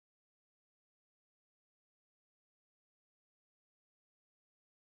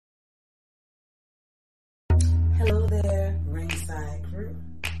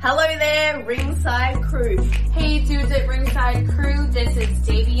Hello there, Ringside Crew. Hey dudes at Ringside Crew, this is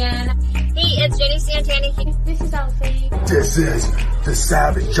Davian. Hey, it's Jenny Santana. This is Elsie. This is the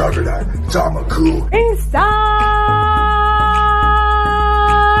Savage Juggernaut, Damaku. Inside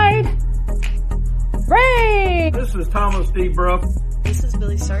Ring! This is Thomas D. Bruff. This is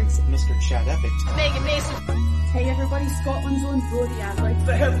Billy Starks. Mr. Chad Epic. Megan Mason. Hey everybody, Scotland's own Brody Adler.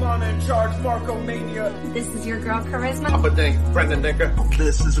 The headliner in charge, Marco Mania. This is your girl Charisma. Papa Dink, Brendan Dinker.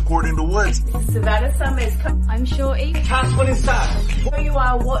 This is According to Woods. Savannah Summers. I'm Shorty. Tasman inside. You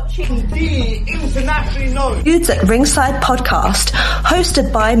are watching The internationally known Dudes at Ringside podcast,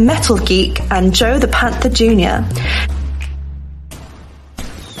 hosted by Metal Geek and Joe the Panther Jr.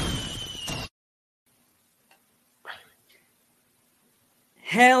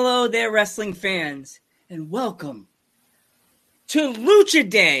 Hello there, wrestling fans, and welcome to Lucha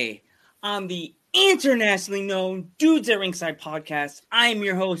Day on the internationally known Dudes at Ringside podcast. I am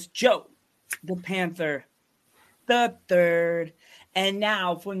your host, Joe the Panther the Third, and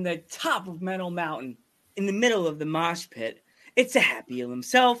now from the top of Metal Mountain, in the middle of the mosh pit, it's the Happy Heel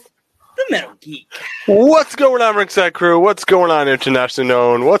himself, the Metal Geek. What's going on, Ringside Crew? What's going on, internationally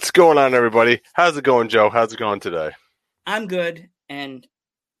known? What's going on, everybody? How's it going, Joe? How's it going today? I'm good, and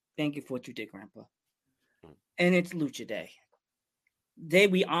thank you for what you did, Grandpa. And it's Lucha Day. Today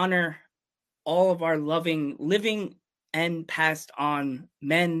we honor all of our loving, living, and passed on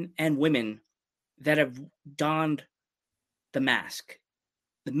men and women that have donned the mask.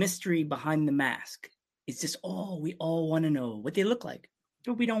 The mystery behind the mask is just all we all want to know what they look like.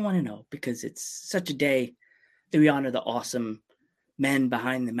 But we don't want to know because it's such a day that we honor the awesome men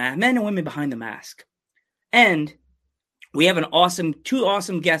behind the mask, men and women behind the mask. And we have two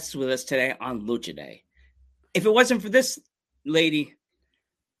awesome guests with us today on Lucha Day. If it wasn't for this lady,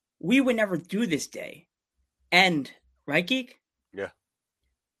 we would never do this day. And, right, Geek? Yeah.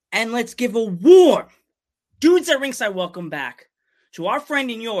 And let's give a warm Dudes at Ringside welcome back to our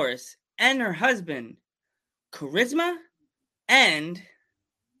friend and yours and her husband, Charisma, and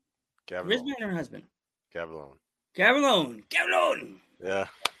Gavilone. Charisma and her husband. Gavilone. Gavilone. Yeah.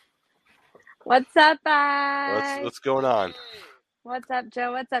 What's up, guys? What's going on? What's up,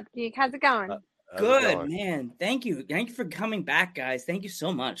 Joe? What's up, Geek? How's it going? Good, man. Thank you. Thank you for coming back, guys. Thank you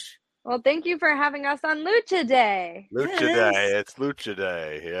so much. Well, thank you for having us on Lucha Day. Lucha Day. It's Lucha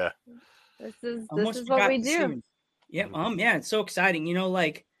Day. Yeah. This is what we do. Yeah. Yeah. It's so exciting. You know,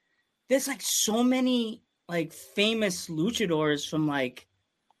 like there's like so many like famous luchadors from like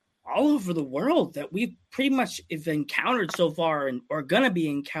all over the world that we've pretty much have encountered so far and are going to be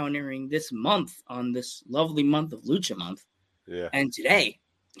encountering this month on this lovely month of Lucha Month. Yeah. And today,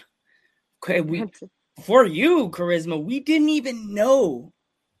 for you, Charisma, we didn't even know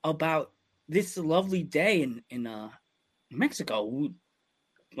about this lovely day in Mexico.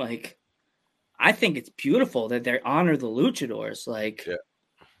 Like, I think it's beautiful that they honor the luchadors. Like, yeah.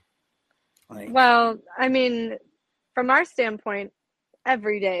 Well, I mean, from our standpoint,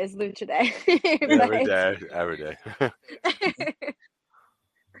 every day is Lucha Day. Every day.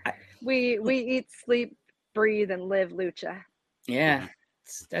 we eat, sleep, breathe, and live Lucha. Yeah,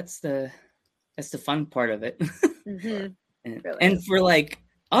 that's the fun part of it. Mm-hmm. And for like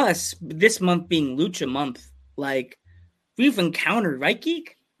us, this month being Lucha Month, like we've encountered, right,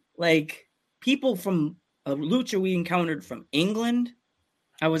 Geek? Like people from a lucha we encountered from England.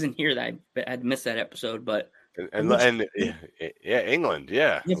 I wasn't here I'd missed that episode, but England, yeah. England,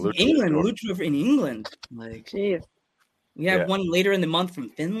 lucha in England. Like, jeez. We have one later in the month from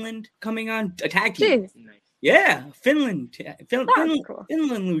Finland coming on, a tag team. Jeez. Yeah, Finland. Cool.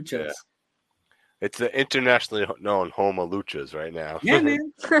 Finland luchas. Yeah. It's the internationally known home of luchas right now. Yeah,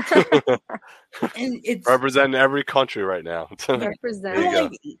 man. And it's representing every country right now.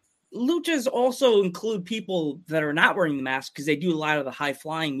 Represent. Luchas also include people that are not wearing the mask because they do a lot of the high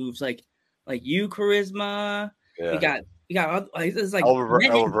flying moves, like you, Charisma. Yeah. We got it's like El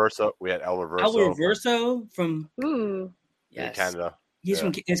Reverso. We had El Reverso. El Reverso from Canada. He's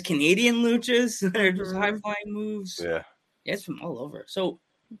from his Canadian luchas that are just high flying moves. Yeah. It's from all over. So,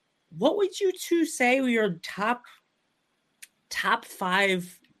 what would you two say were your top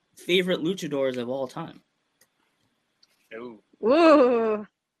 5 favorite luchadors of all time? Ooh. Well,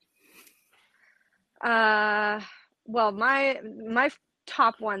 my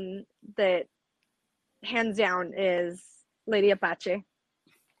top one that hands down is Lady Apache.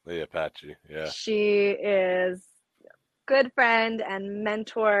 Lady Apache, yeah. She is a good friend and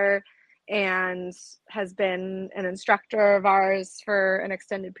mentor and has been an instructor of ours for an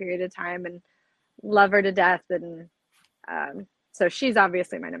extended period of time and love her to death. And so she's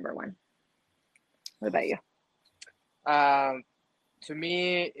obviously my number one. What about you? To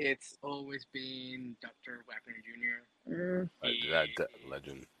me, it's always been Dr. Wagner Jr. That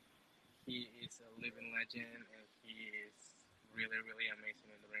legend. He is a living legend, and he is really, really amazing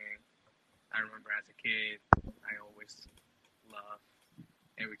in the ring. I remember as a kid, I always loved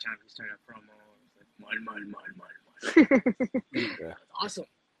every time he started a promo. It was like, Yeah. Awesome.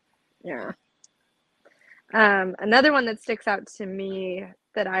 Yeah. Another one that sticks out to me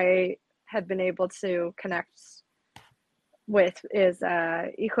that I have been able to connect with is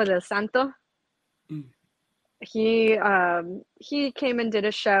Hijo del Santo. He came and did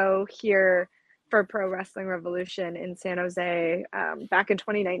a show here for Pro Wrestling Revolution in San Jose back in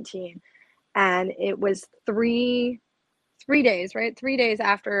 2019, and it was three days, right? 3 days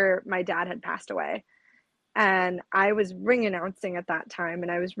after my dad had passed away. And I was ring announcing at that time,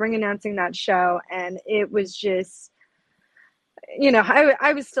 and I was ring announcing that show, and it was just,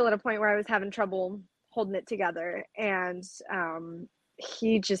 I was still at a point where I was having trouble holding it together, and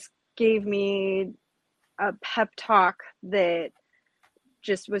he just gave me a pep talk that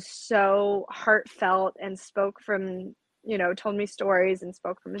just was so heartfelt and spoke from, told me stories and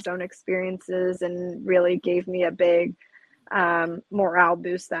spoke from his own experiences, and really gave me a big morale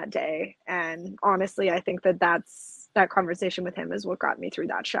boost that day. And honestly, I think that conversation with him is what got me through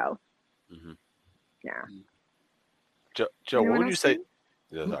that show. Mm-hmm. Yeah. Joe, Anyone what would you else say? think?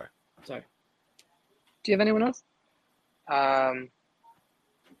 Yeah, Sorry. Do you have anyone else? I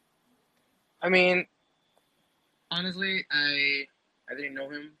mean, honestly, I didn't know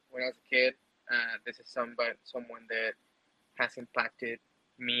him when I was a kid. This is someone that has impacted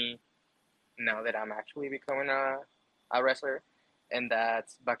me now that I'm actually becoming a wrestler, and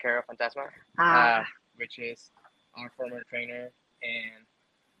that's Vaquero Fantasma, which is our former trainer, and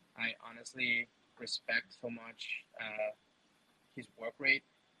I honestly respect so much his work rate,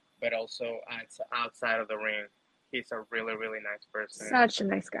 but also outside of the ring. He's a really, really nice person. Such a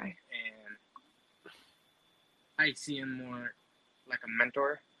nice guy. And I see him more like a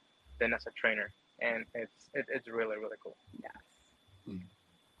mentor than as a trainer, and it's really, really cool. Yeah.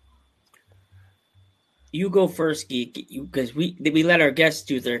 You go first, Geek, because we let our guests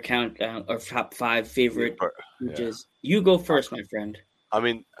do their count of top 5 favorite luchas. You go first, my friend. I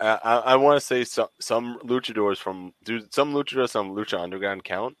mean, I want to say some luchadors some Lucha Underground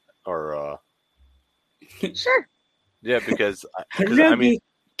count or sure. Yeah, because I mean,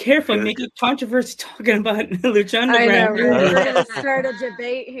 careful, making controversy talking about Lucha Underground. I know, we're going to start a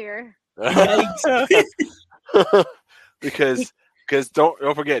debate here. because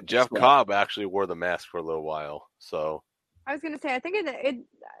don't forget, Jeff Cobb actually wore the mask for a little while. So I was going to say, I think it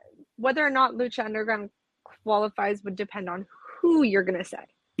whether or not Lucha Underground qualifies would depend on who you're going to say.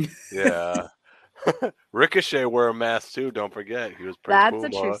 Yeah. Ricochet wore a mask too, don't forget. He was Prince Puma.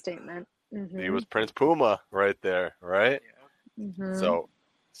 That's a true statement. Mm-hmm. He was Prince Puma right there, right? Mm-hmm. So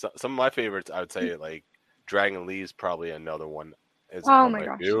some of my favorites, I would say, like Dragon Lee is probably another one. Oh my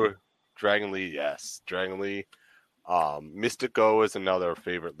gosh. Dragon Lee, yes. Dragon Lee. Mystico is another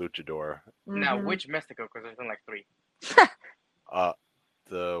favorite luchador. Mm-hmm. Now, which Mystico? Because there's been like 3.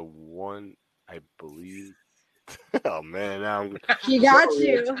 The one, I believe. Oh man, now he got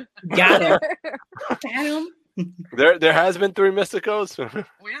you. Got him. Got him. There has been 3 Mysticos. Oh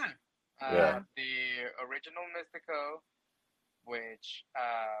yeah. The original Mystico, which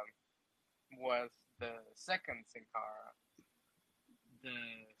was the second Sin Cara.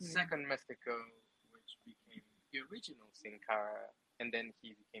 The second Mystico, which became the original Sin Cara, and then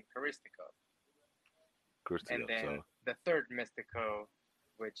he became Caristico. And then the third Mystico,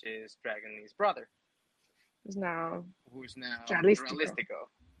 which is Dragon Lee's brother. Who's now Realistico.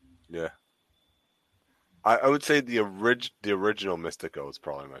 Yeah. I would say the original Mystico is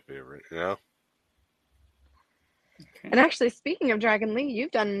probably my favorite, Okay. And actually, speaking of Dragon Lee, you've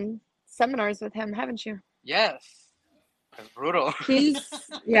done seminars with him, haven't you? Yes. It's brutal.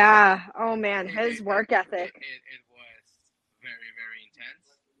 Yeah. Oh man, his work ethic. It was very, very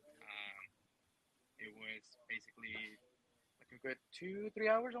intense. It was basically like a good 2-3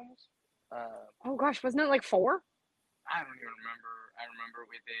 hours almost. Oh gosh, wasn't it like 4? I don't even remember. I remember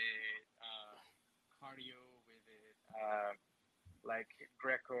we did cardio, we did like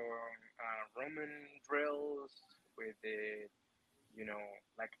Greco Roman drills, we did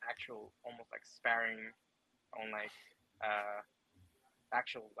like actual almost like sparring on like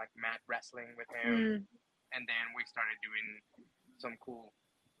actual like mat wrestling with him, and then we started doing some cool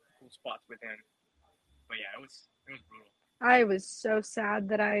spots with him. But yeah, it was brutal. I was so sad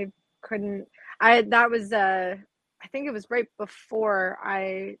that I couldn't. I think it was right before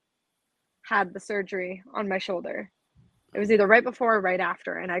I had the surgery on my shoulder. It was either right before or right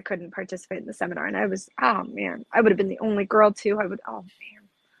after, and I couldn't participate in the seminar. And I was, oh man, I would have been the only girl too. That would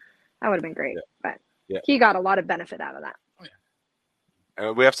have been great. But he got a lot of benefit out of that.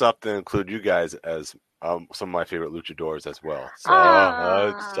 And we have to include you guys as some of my favorite luchadors as well.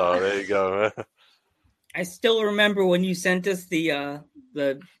 So there you go. I still remember when you sent us the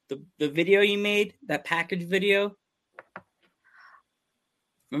video you made, that package video.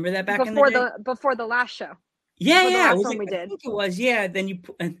 Remember that back in the day? Before the last show. Yeah, the last it was one we did. I think it was. Yeah, then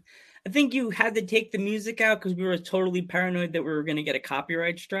I think you had to take the music out because we were totally paranoid that we were going to get a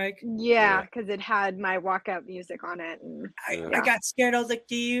copyright strike. Yeah, because it had my walkout music on it. And, I got scared. I was like,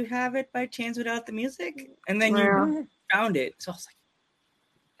 "Do you have it by chance without the music?" And then you found it, so I was like,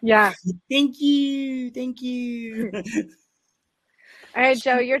 "Yeah, thank you." All right,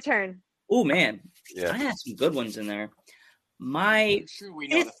 Joe, your turn. Oh man, I had some good ones in there. I'm sure we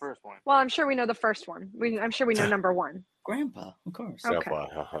know the first one. Well, I'm sure we know the first one. I'm sure we know number one. Grandpa, of course. Okay.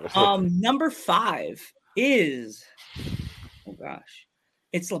 Number 5 is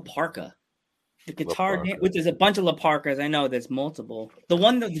it's La Parka. The guitar, which is a bunch of La Parkas. I know there's multiple. The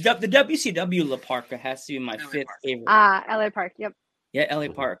WCW La Parka has to be my fifth favorite. LA Park. Yep. Yeah, LA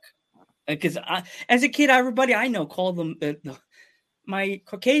Park. Because as a kid, everybody I know called them my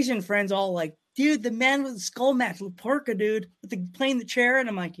Caucasian friends all like, dude, the man with the skull mask, La Parka, dude, playing the chair. And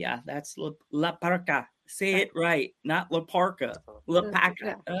I'm like, yeah, that's La Parka. Say it right, not La Parka. La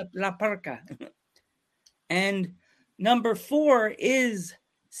Parka. La Parka. And number 4 is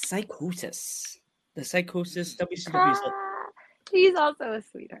Psychosis. The Psychosis WCW. He's also a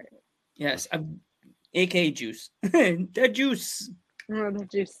sweetheart. Yes, aka Juice. The Juice. Oh, the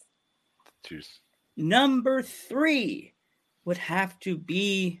Juice. Number 3 would have to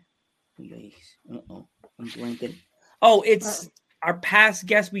be. I'm blanking. Oh, it's our past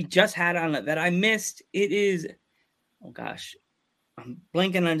guest we just had on it that I missed. It is. Oh gosh, I'm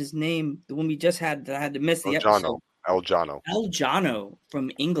blanking on his name. The one we just had that I had to miss the episode. El Jano from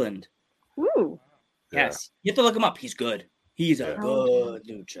England. Ooh. Yes, you have to look him up. He's good. He's a good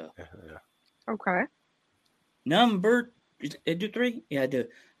lucha. Okay. Number. Did I do 3? Yeah, I do.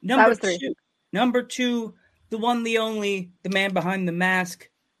 That was 3. Number 2, the one, the only, the man behind the mask,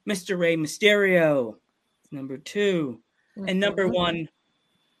 Mr. Rey Mysterio. Number 2. And number 1, if it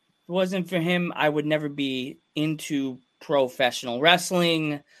wasn't for him, I would never be into professional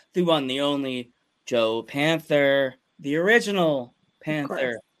wrestling. The one, the only, Joe Panther, the original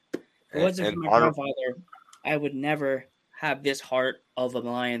Panther. If it wasn't for my grandfather, I would never have this heart of a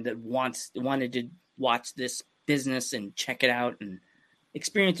lion that wanted to watch this business and check it out and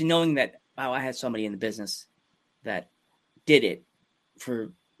experience and knowing that, wow, I had somebody in the business that did it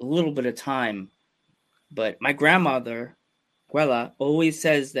for a little bit of time. But my grandmother, Guela, always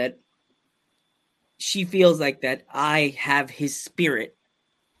says that she feels like that I have his spirit.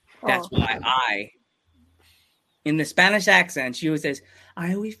 That's why in the Spanish accent, she always says,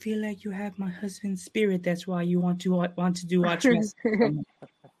 I always feel like you have my husband's spirit. That's why you want to watch wrestling.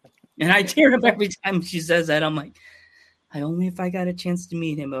 And I tear up every time she says that. I'm like, if I got a chance to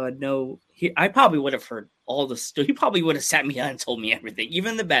meet him, I would know. I probably would have heard all the stuff. He probably would have sat me down and told me everything,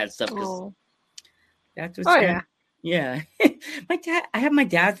 even the bad stuff. That's what's yeah. My dad. I have my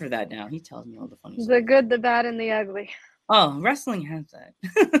dad for that now. He tells me all the funny stuff. The good, the bad, and the ugly. Oh, wrestling has that.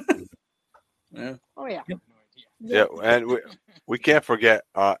 Yeah, and we can't forget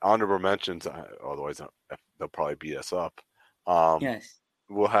honorable mentions. Otherwise, they'll probably beat us up. Yes,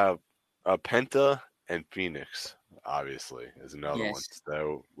 we'll have Penta and Phoenix. Obviously, is another one.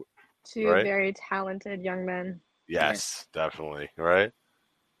 So, two very talented young men. Yes, definitely. Right.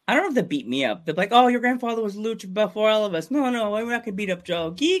 I don't know if they beat me up. They're like, "Oh, your grandfather was lucha before all of us." No, we're not gonna beat up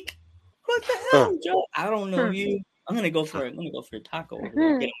Joe. Geek. What the hell, Joe? I don't know you. I'm gonna go for a taco over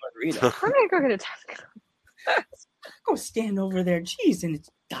there, get a margarita. I'm gonna go get a taco. Go stand over there. Jeez, and it's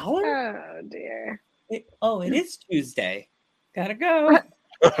 $1? Oh dear. It is Tuesday. Gotta go.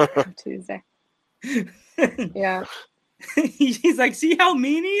 Tuesday. Yeah. He's like, see how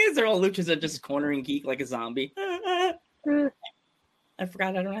mean he is? They're all luchas are just cornering Geek like a zombie. I forgot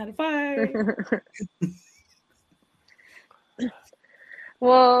I don't know how to fight.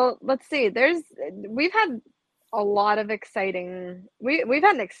 Well, let's see. We've had a lot of exciting. We've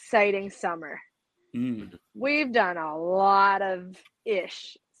had an exciting summer. We've done a lot of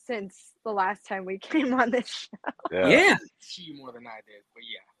ish since the last time we came on this show. Yeah. She more than I did, but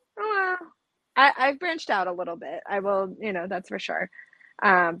yeah. Well, I've branched out a little bit. I will, that's for sure.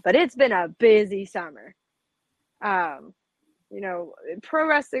 But it's been a busy summer. Pro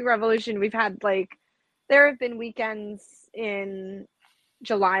Wrestling Revolution, we've had there have been weekends in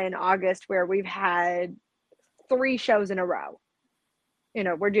July and August where we've had 3 shows in a row. You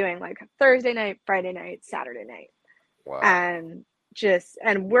know, we're doing like Thursday night, Friday night, Saturday night. Wow. And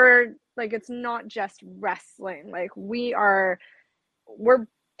we're like, it's not just wrestling. Like we're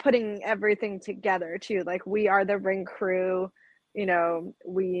putting everything together too. Like we are the ring crew. You know,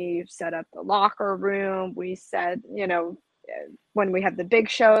 we set up the locker room. We set, you know, when we have the big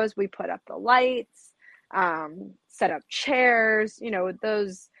shows, we put up the lights, set up chairs. You know,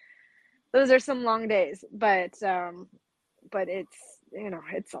 those are some long days, but it's, you know,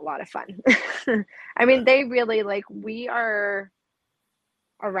 it's a lot of fun. I mean, they really, like, we are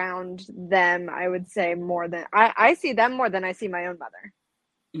around them, I would say, more than I see them more than I see my own mother.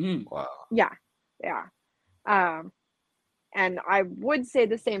 Mm-hmm. Wow. Yeah. And I would say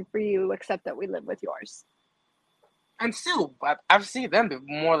the same for you, except that we live with yours. And still, I've seen them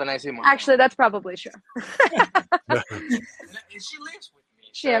more than I see my Actually, that's probably true. She lives with me.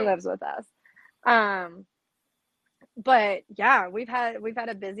 She lives with us. But yeah, we've had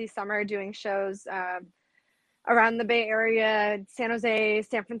a busy summer doing shows around the Bay Area, San Jose,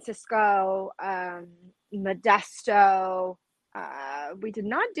 San Francisco, Modesto. We did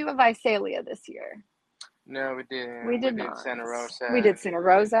not do a Visalia this year. No, we didn't. We did not. Santa Rosa. We did Santa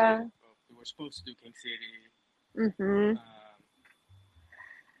Rosa. We were supposed to do King City. Mm-hmm.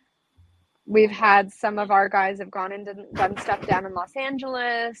 We've had some of our guys have gone and done stuff down in Los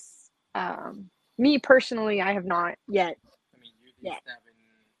Angeles. Me personally, I have not yet. I mean, you did stuff in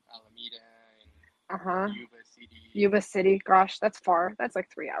Alameda and Yuba City. Yuba City, gosh, that's far. That's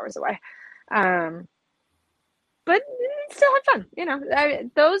like 3 hours away. But still had fun. You know,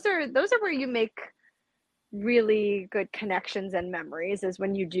 those are where you make really good connections and memories, is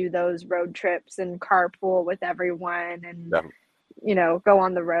when you do those road trips and carpool with everyone and you know, go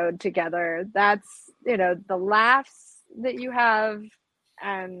on the road together. That's, you know, the laughs that you have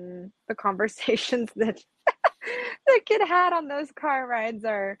and the conversations that that get had on those car rides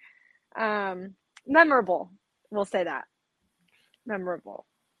are memorable. We'll say that. Memorable.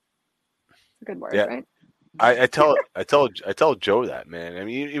 It's a good word, right? I tell Joe that, man. I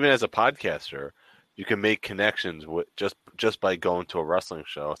mean, even as a podcaster, you can make connections with just by going to a wrestling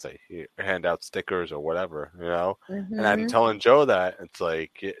show. Say, hand out stickers or whatever, you know. Mm-hmm. And I'm telling Joe that it's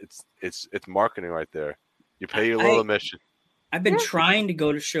like it's marketing right there. You pay your little admission. I've been trying to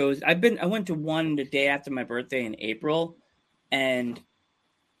go to shows. I went to one the day after my birthday in April, and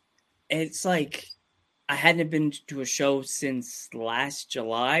it's like I hadn't been to a show since last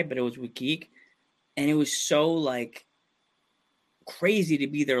July, but it was with Geek, and it was so like crazy to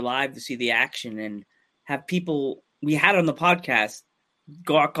be there live to see the action and have people we had on the podcast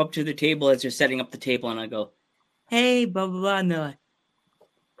go up to the table as they're setting up the table, and I go, "Hey, blah blah blah," and they're like,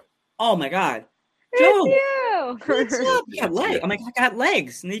 "Oh my god, Joe, what's up? You got legs?" I'm like, "I got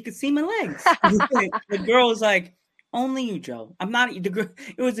legs," and you can see my legs. The girl was like, "Only you, Joe. I'm not."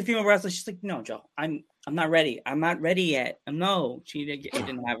 It was a female wrestler. She's like, "No, Joe, I'm not ready. I'm not ready yet." No, she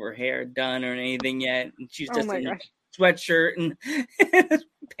didn't have her hair done or anything yet, and she's just in a sweatshirt and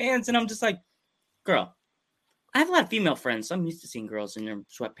pants, and I'm just like, "Girl, I have a lot of female friends, so I'm used to seeing girls in their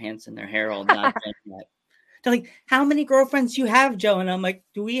sweatpants and their hair all done." They're like, "How many girlfriends do you have, Joe?" And I'm like,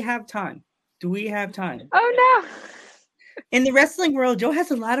 "Do we have time? Do we have time?" Oh no! In the wrestling world, Joe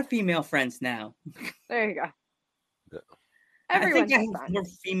has a lot of female friends now. There you go. I think I have more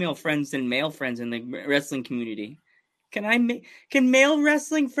female friends than male friends in the wrestling community. Can male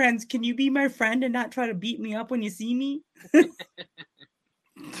wrestling friends? Can you be my friend and not try to beat me up when you see me?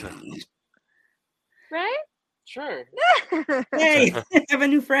 Right? Sure. Hey, I have a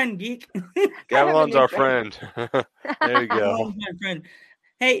new friend, Geek. Gavilan's our friend. There you go. My friend.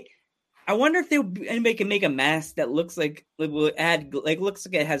 Hey, I wonder if anybody can make a mask that looks like will add looks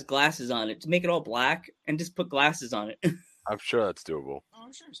like it has glasses on it to make it all black and just put glasses on it. I'm sure that's doable. Oh,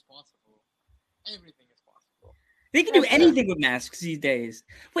 I'm sure it's possible. Everything is possible. They can do anything with masks these days.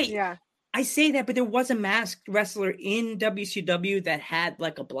 Wait, yeah. I say that, but there was a masked wrestler in WCW that had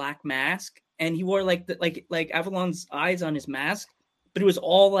like a black mask, and he wore like Avalon's eyes on his mask, but it was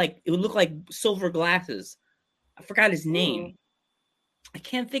all like it would look like silver glasses. I forgot his name. Ooh. I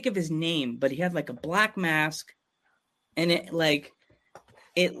can't think of his name, but he had like a black mask, and it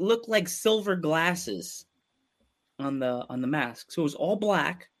looked like silver glasses on the mask. So it was all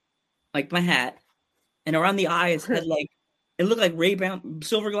black, like my hat, and around the eyes had like it looked like Ray-Ban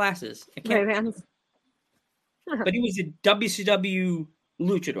silver glasses. Ray-Bans. But he was a WCW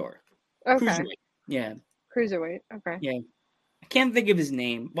luchador. Okay. Cruiserweight. Yeah. Cruiserweight. Okay. Yeah. I can't think of his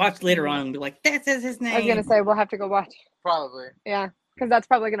name. Watch later on and be like, "This is his name." I was gonna say we'll have to go watch. Probably. Yeah, because that's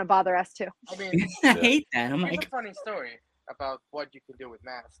probably gonna bother us too. I mean, I hate that. I'm here's like, a funny story about what you can do with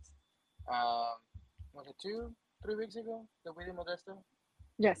masks. was it 2-3 weeks ago that we did Modesto?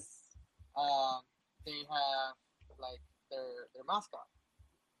 Yes. They have like their mascot.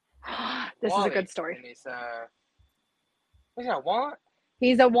 This Wally, is a good story. And it's what's that, walnut?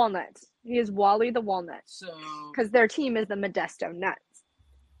 He's a walnut. He is Wally the Walnut. So because their team is the Modesto Nuts.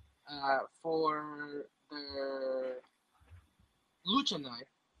 For the Lucha Night,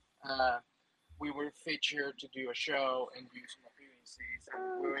 we were featured to do a show and do some appearances.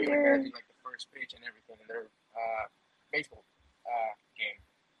 And we were even there to like the first page and everything in their baseball game.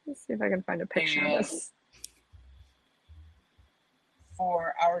 Let's see if I can find a picture of this.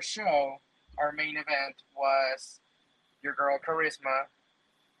 For our show, our main event was your girl Charisma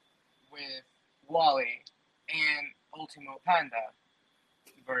with Wally and Ultimo Panda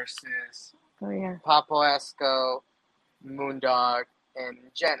versus Papo Esco, Moondog, and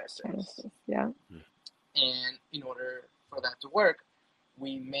Genesis. Yeah. And in order for that to work,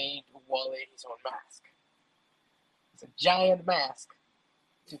 we made Wally his own mask. It's a giant mask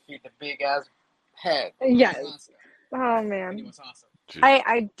to fit the big ass head. Yes. Oh man. It was awesome.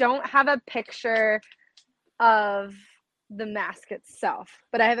 I don't have a picture of the mask itself,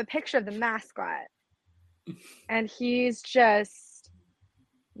 but I have a picture of the mascot. And he's just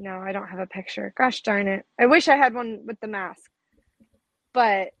no, I don't have a picture. Gosh darn it. I wish I had one with the mask.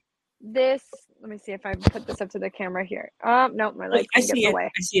 But this, let me see if I put this up to the camera here. No, my light I see it. away.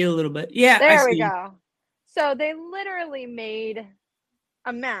 I see it a little bit. Yeah. There we go. So they literally made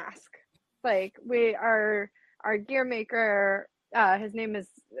a mask. Like our gear maker, his name is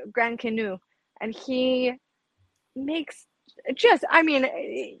Grand Canoe, and he makes just, I mean,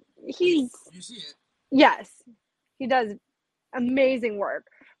 he's, you see it? Yes, he does amazing work.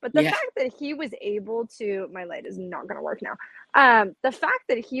 But the Yeah. fact that he was able to, my light is not going to work now. The fact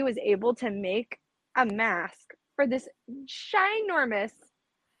that he was able to make a mask for this ginormous,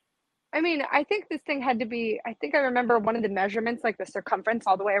 I mean, I think this thing had to be, I think I remember one of the measurements, like the circumference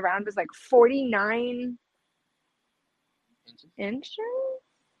all the way around was like 49 inches?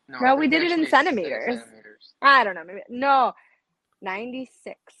 No, we did it in centimeters. I don't know. Maybe, no,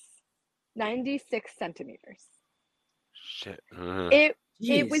 96 centimeters. Shit.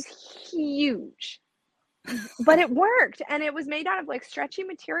 It was huge, but it worked, and it was made out of like stretchy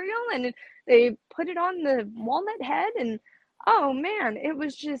material, and they put it on the walnut head, and oh man, it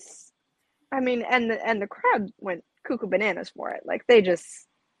was just, I mean, and the crowd went cuckoo bananas for it. Like they just,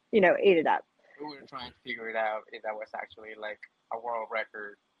 ate it up. We were trying to figure it out if that was actually like a world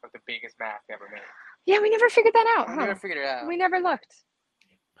record of the biggest mask ever made. Yeah, we never figured that out. We huh? never figured it out. We never looked.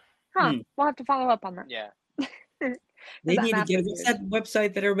 We'll have to follow up on that. Yeah. They That need to mask get is what's that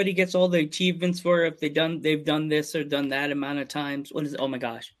website that everybody gets all the achievements for if they've done this or done that amount of times. What is it? Oh my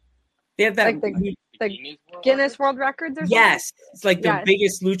gosh. They have that Like the Guinness World Records or something? yes, it's like the Yes.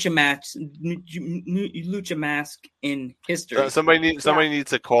 biggest lucha mask in history. Somebody needs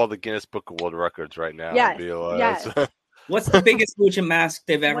to call the Guinness Book of World Records right now. Yes, And be like, yes. What's the biggest lucha mask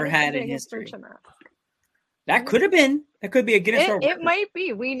they've What ever is the had in biggest history? lucha mask? That could have been. That could be a Guinness World It Record. might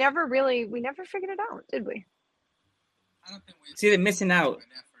be. We never figured it out, did we? See, they're missing out.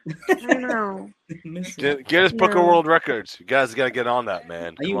 I know. Guinness Book of No. World Records. You guys got to get on that,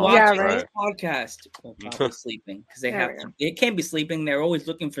 man. Are you Come on. watching Yeah, right. this podcast? Well, probably sleeping because they There have we to. They can't be sleeping. They're always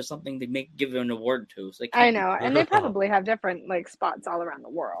looking for something to give an award to. So they I can't know, and they probably have different like spots all around the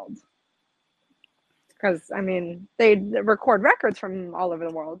world. Because I mean, they record records from all over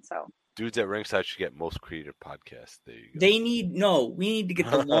the world. So Dudes at Ringside should get most creative podcast. There you go. We need to get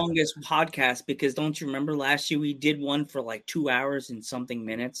the longest podcast because don't you remember last year we did one for like 2 hours and something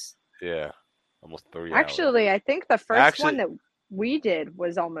minutes? Yeah. Almost 3 hours. actually, I think the first one that we did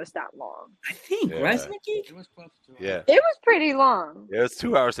was almost that long. I think, Yeah. right, Nikki? It was close to Yeah. It was pretty long. Yeah, it was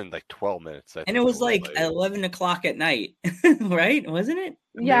 2 hours and like 12 minutes. I And think it was the like late. 11 o'clock at night, right? Wasn't it?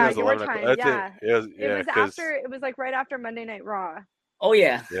 Yeah, was you were 11 o'clock. trying. That's Yeah, it. It was, it was 'cause- after. It was like right after Monday Night Raw, Oh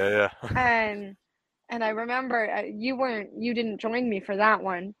yeah. Yeah. and I remember you didn't join me for that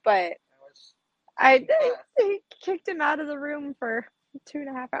one, but that. they kicked him out of the room for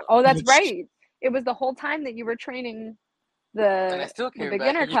 2.5 hours. Oh, that's right. It was the whole time that you were training And I the still came back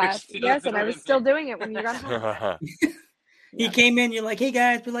beginner and you were class. still Yes, and I was doing still it. doing it when you got home. He came in. You're like, hey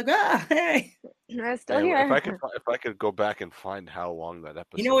guys. We're like, hey. I was still Hey, here. if I could go back and find how long that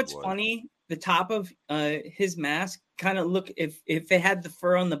episode You know what's was. funny? The top of his mask kind of look if it had the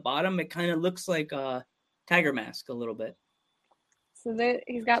fur on the bottom, it kind of looks like a tiger mask a little bit. So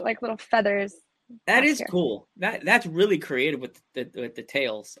he's got like little feathers. That back is here. cool. That's really creative with the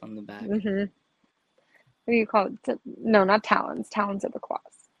tails on the back. Mm-hmm. What do you call it? No, not talons. Talons are the claws.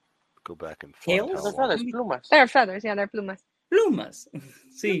 Go back and find Tails? how Those long. feathers, plumas. They're feathers. Yeah, they're plumas. Plumas.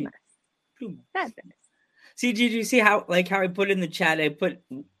 See, Plumas. Feathers. See, did you see how I put in the chat? I put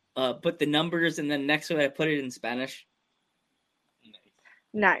the numbers, and then next to it I put it in Spanish.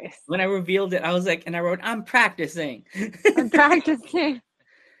 Nice. When I revealed it, I was like, and I wrote, "I'm practicing." I'm practicing.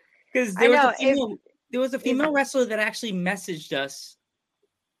 Because there was a female wrestler that actually messaged us,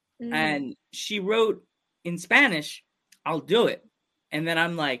 and she wrote in Spanish, "I'll do it," and then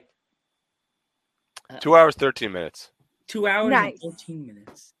I'm like, 2 hours 13 minutes. 2 hours Nice. and 14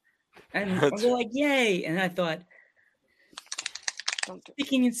 minutes, and we're like, "Yay!" And I thought,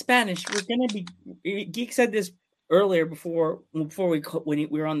 speaking in Spanish, we're gonna be. Geek said this earlier before we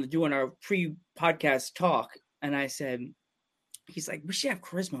were on doing our pre-podcast talk, and I said, he's like, we should have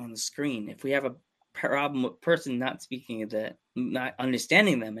charisma on the screen if we have a problem with person not speaking not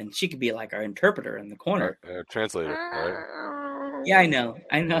understanding them, and she could be like our interpreter in the corner, translator. Right? Yeah, I know,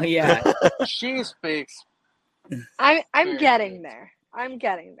 yeah. She speaks. I'm getting there. I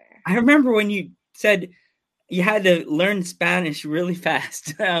remember when you said you had to learn Spanish really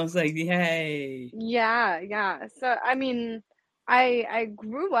fast. I was like, yay. Yeah. So, I mean, I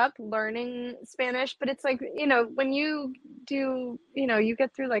grew up learning Spanish, but it's like, when you do, you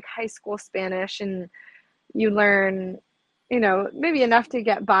get through like high school Spanish and you learn, maybe enough to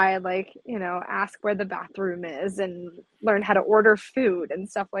get by, like, ask where the bathroom is and learn how to order food and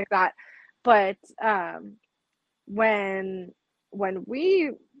stuff like that. But when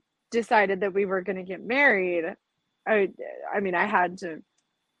we decided that we were going to get married, I mean, I had to,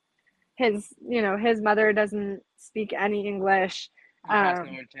 his mother doesn't speak any English, Has no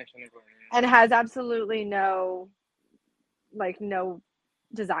intention of learning. and has absolutely no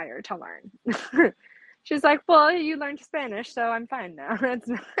desire to learn. She's like, well, you learned Spanish, so I'm fine now.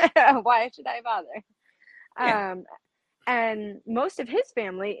 Why should I bother? Yeah. And most of his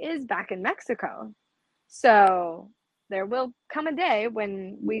family is back in Mexico. So there will come a day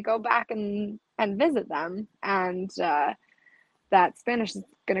when we go back and visit them, and that Spanish is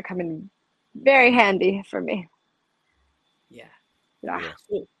going to come in very handy for me. Yeah.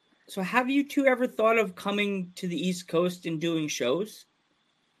 So have you two ever thought of coming to the East Coast and doing shows?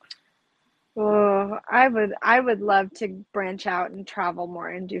 Oh, I would love to branch out and travel more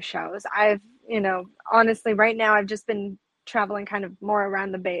and do shows. I've, honestly, right now I've just been traveling kind of more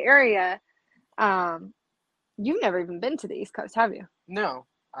around the Bay Area. You've never even been to the East Coast, have you? No.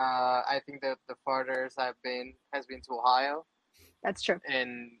 I think that the farthest I've been has been to Ohio. That's true.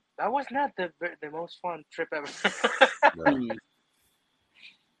 And that was not the most fun trip ever.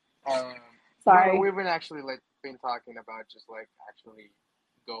 Sorry. We've been actually been talking about just actually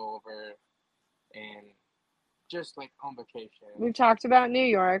go over and just on vacation. We've talked about New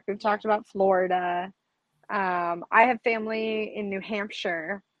York. We've talked about Florida. I have family in New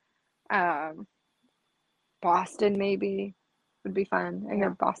Hampshire. Boston maybe would be fun. I hear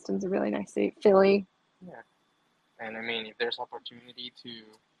Boston's a really nice state. Philly. Yeah. And I mean, if there's opportunity to,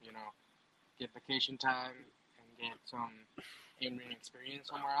 get vacation time and get some in-ring experience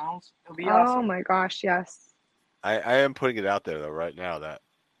somewhere else, it'll be awesome. Oh my gosh, yes. I am putting it out there though right now that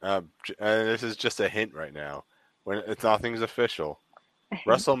this is just a hint right now. When nothing's official,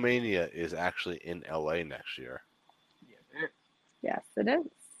 WrestleMania is actually in LA next year. Yes, it is.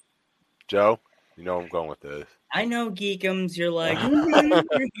 Joe, you know where I'm going with this. I know, Geekums. You're like,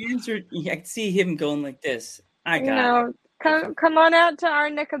 your hands are. I can see him going like this. I got it. Come on out to our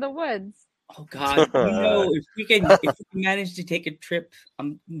neck of the woods. Oh God, if we can manage to take a trip,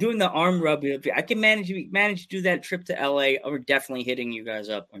 I'm doing the arm rub. I can manage to do that trip to LA. We're definitely hitting you guys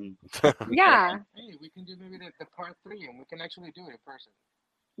up. Yeah. Hey, we can do maybe the part 3, and we can actually do it in person.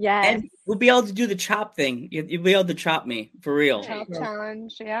 Yeah. And we'll be able to do the chop thing. You'll be able to chop me for real. Chop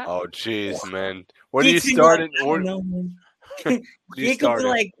challenge, yeah. Oh jeez, man. When do you start it?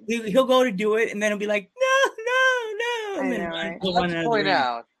 He'll go to do it, and then he'll be like, no. And then Let's point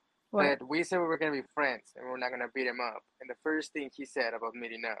out that we said we were going to be friends, and we're not going to beat him up. And the first thing he said about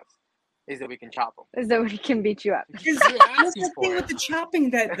meeting us is that we can chop him. Is that we can beat you up? What's the thing with the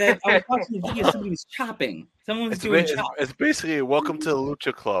chopping that I was watching the video? Somebody was chopping. Someone was doing chop. It's basically welcome to the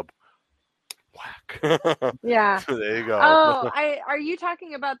Lucha Club. Whack. Yeah. There you go. Oh, are you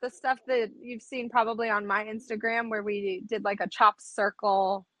talking about the stuff that you've seen probably on my Instagram where we did like a chop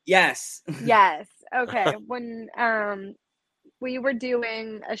circle? Yes. Yes. Okay. When we were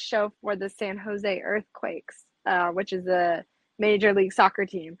doing a show for the San Jose Earthquakes, which is a Major League Soccer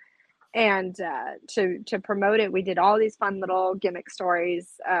team. And to promote it, we did all these fun little gimmick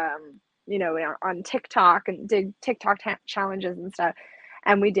stories, on TikTok, and did TikTok challenges and stuff.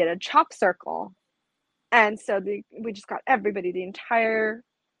 And we did a chop circle. And so we just got everybody, the entire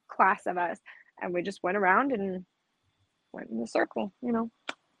class of us, and we just went around and went in the circle,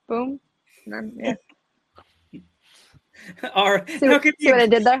 boom. And then, yeah. Or See what I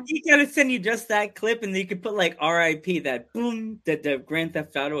did there? He gotta send you just that clip, and you could put like R.I.P. that boom that the Grand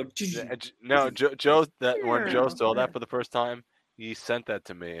Theft Auto. No, Joe. That when Joe saw that for the first time, he sent that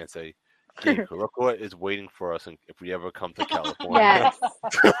to me and say, "Geek, look what is waiting for us if we ever come to California." Yes.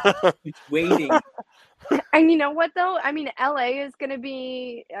 It's waiting. And you know what though? I mean, LA is going to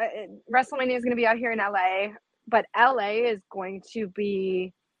be WrestleMania is going to be out here in LA, but LA is going to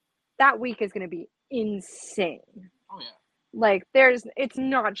be that week is going to be insane. Oh yeah. Like it's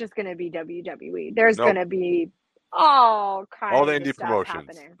not just going to be WWE. There's Nope. going to be all kinds All the of indie stuff promotions.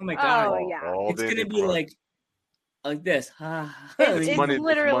 happening. Oh my god! Oh yeah. All It's the gonna indie be promotions. like this. It's money- it's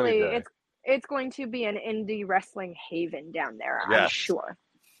literally money day. it's going to be an indie wrestling haven down there. I'm Yes. sure.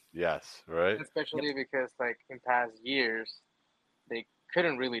 Yes, right. Especially because, like, in past years, they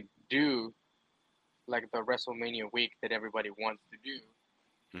couldn't really do, like, the WrestleMania week that everybody wants to do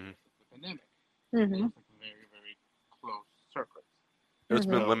Mhm. with the pandemic. Mm-hmm. It's like a very, very close circle. It's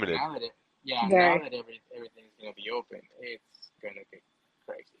been Mhm. limited. Now that Very. now that everything's going to be open, it's going to be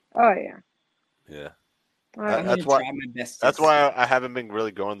crazy. Oh yeah. Yeah. Oh, I'm That's gonna why- try my best. That's why I haven't been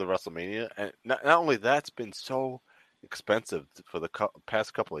really going to WrestleMania, and not only that, it's been so expensive for the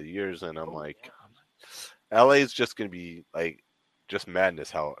past couple of years, and I'm like, LA is just gonna be like just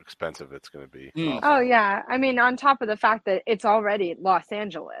madness how expensive it's gonna be. Oh yeah. I mean, on top of the fact that it's already Los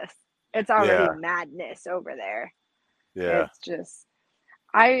Angeles, it's already Yeah. madness over there. Yeah. It's just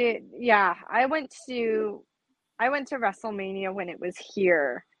I went to WrestleMania when it was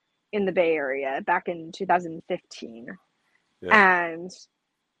here in the Bay Area back in 2015. Yeah. And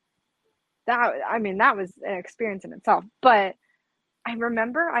that was an experience in itself. But I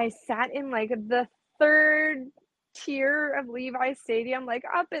remember I sat in like the third tier of Levi's Stadium, like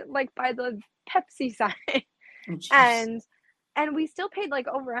up at like by the Pepsi sign. And we still paid like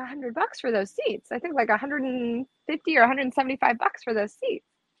over $100 for those seats. I think like 150 or 175 bucks for those seats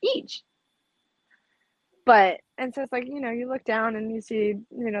each. And so it's like, you look down and you see,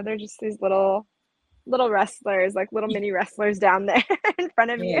 they're just these little wrestlers, like little mini wrestlers down there in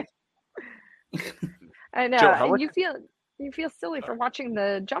front of you. I know. Joe, how and much- you feel silly for watching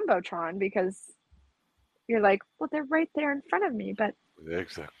the Jumbotron because you're like, well, they're right there in front of me, but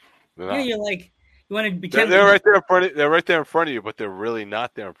Exactly. Yeah, you're like, you want to be. They're right there in front. They're right there in front of you, but they're really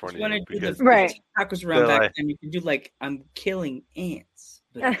not there in front You of want you to do because the tacos around they're back, like- and you can do like I'm killing ants.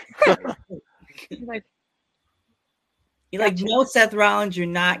 But like, you're like, no, Seth Rollins, you're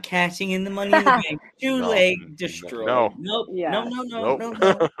not cashing in the Money in the Bank. Too No, late, destroyed. no. Nope. Yeah. No. Nope.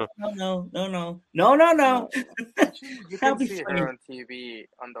 No. You That'll can be see funny. her on TV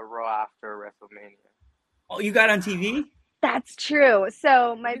on the Raw after WrestleMania. Oh, you got on TV? That's true.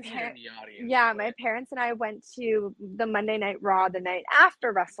 So my can see her in the audience, my parents and I went to the Monday Night Raw the night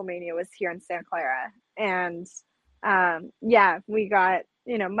after WrestleMania was here in Santa Clara, and we got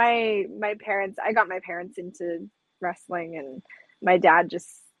my parents. I got my parents into wrestling, and my dad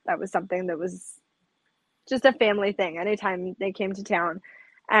that was something that was just a family thing. Anytime they came to town,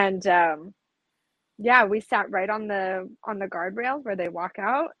 and we sat right on the guardrail where they walk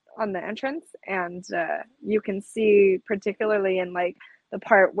out on the entrance, and you can see particularly in like the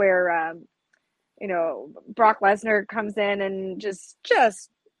part where Brock Lesnar comes in and just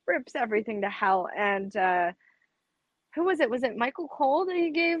rips everything to hell. And who was it? Was it Michael Cole that he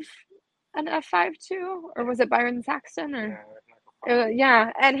gave an F5 to, or was it Byron Saxton? Or and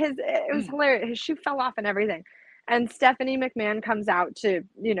it was hilarious. His shoe fell off and everything, and Stephanie McMahon comes out to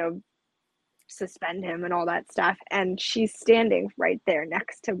suspend him and all that stuff, and she's standing right there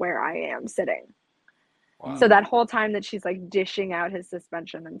next to where I am sitting. Wow. So that whole time that she's like dishing out his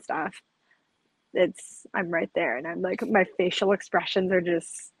suspension and stuff, I'm right there, and I'm like, my facial expressions are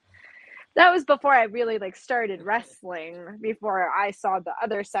just. That was before I really like started wrestling, before I saw the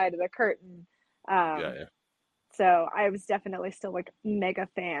other side of the curtain. So I was definitely still like mega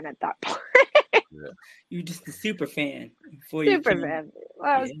fan at that point. You're just a super fan. Super fan.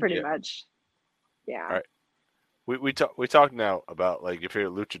 Well, that was pretty much. Yeah. All right. We talked now about like your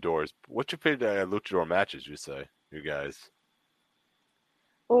favorite luchadors. What's your favorite luchador matches? You say, you guys?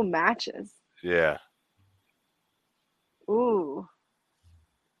 Oh, matches. Yeah. Ooh.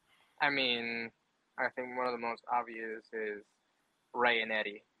 I mean, I think one of the most obvious is Ray and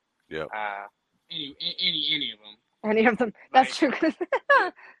Eddie. Yeah. Any of them. Any of them. That's true.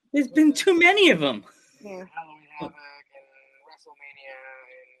 There's been too many of them. Yeah. Halloween Havoc and WrestleMania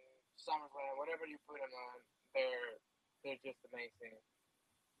and SummerSlam, whatever you put them on, they're just amazing.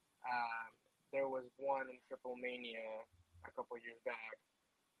 There was one in Triple Mania a couple years back,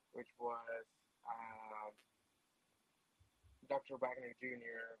 which was Dr. Wagner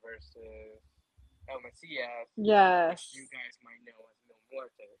Jr. versus El Mesías. Yes. Which you guys might know as Mil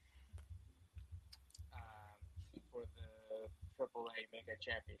Muertes. For the AAA Mega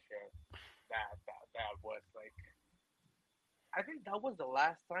Championship. That was like, I think that was the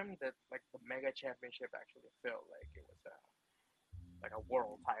last time that like the Mega Championship actually felt like it was like a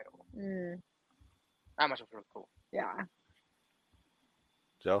world title. That much was really cool. Yeah.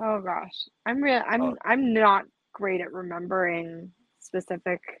 Joe? Oh gosh, I'm not great at remembering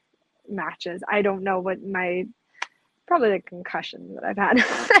specific matches. I don't know what probably the concussions that I've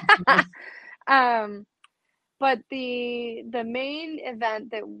had. But the main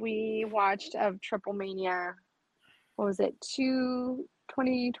event that we watched of Triple Mania, what was it,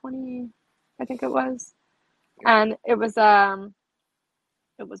 2020, I think it was, and it was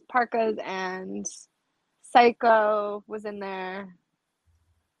Parkas and Psycho was in there.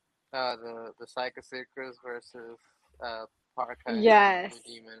 The Psycho Secrets versus Parka. Yes.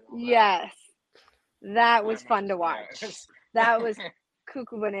 Demon, yes. That was fun to watch. That was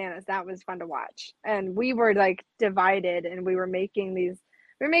cuckoo bananas. That was fun to watch. And we were like divided, and we were making these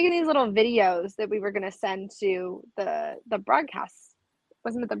little videos that we were going to send to the broadcast.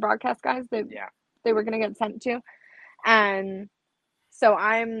 Wasn't it the broadcast guys that they were going to get sent to? And so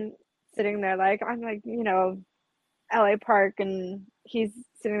I'm sitting there I'm like, LA Park, and he's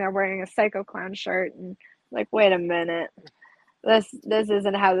sitting there wearing a Psycho Clown shirt, and like, wait a minute, this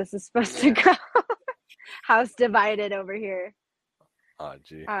isn't how this is supposed to go. House divided over here. Oh,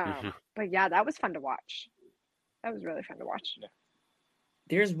 gee. But yeah, that was fun to watch. That was really fun to watch.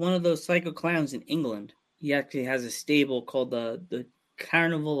 There's one of those Psycho Clowns in England. He actually has a stable called the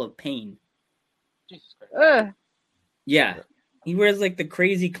Carnival of Pain. Jesus Christ. Ugh. Yeah. He wears like the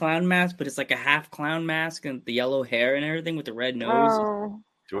crazy clown mask, but it's like a half clown mask and the yellow hair and everything with the red nose. Oh,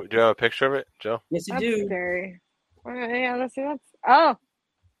 Do you have a picture of it, Joe? Yes, I that's do. scary. Yeah, let's see. Oh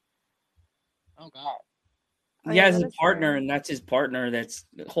God. He has a partner, and that's his partner that's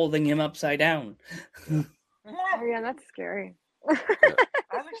holding him upside down. Oh yeah, that's scary. That's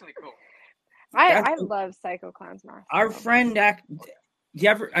actually cool. I love Psycho Clown's mask. Our friend I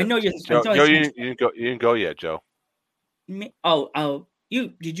know you. Joe, you didn't go yet, Joe.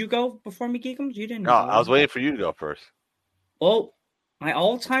 Did you go before me, Geekums? You didn't. No, I was waiting for you to go first. Well, my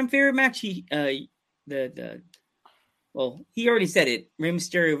all-time favorite match, he already said it, Rey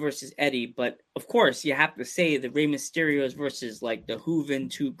Mysterio versus Eddie, but of course you have to say the Rey Mysterios versus like the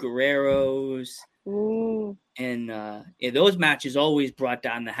Juventud Guerreros. Ooh. And those matches always brought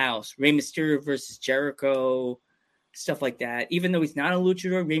down the house. Rey Mysterio versus Jericho, stuff like that. Even though he's not a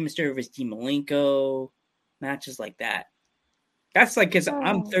luchador, Rey Mysterio versus Dean Malenko, matches like that. That's like, because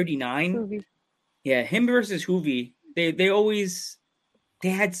I'm 39. Hoovy. Yeah, him versus Hoovy. They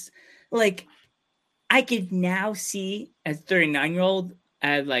had, like, I could now see as a 39-year-old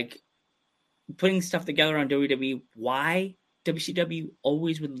as like putting stuff together on WWE why WCW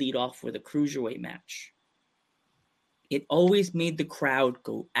always would lead off with a cruiserweight match. It always made the crowd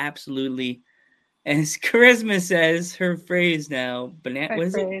go absolutely, as Charisma says, her phrase now,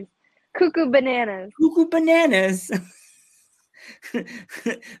 it? Cuckoo bananas. Cuckoo bananas.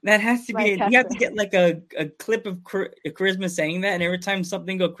 That has to be. You have to get like a clip of Charisma saying that, and every time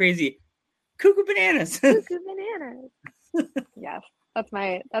something go crazy, cuckoo bananas. Cuckoo bananas. Yes, that's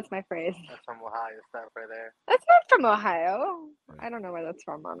my phrase. That's from Ohio stuff right there. That's not from Ohio. I don't know where that's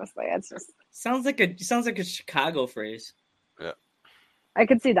from, honestly. It's just sounds like a Chicago phrase. Yeah, I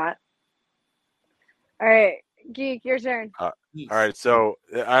could see that. All right, Geek, your turn. All right, so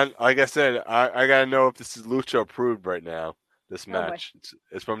like I said, I gotta know if this is Lucha approved right now. This match,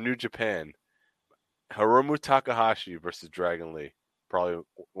 it's from New Japan. Hiromu Takahashi versus Dragon Lee, probably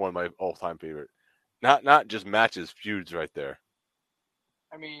one of my all-time favorite. Not just matches, feuds right there.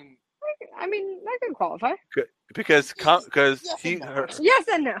 I mean, that could qualify. Because yes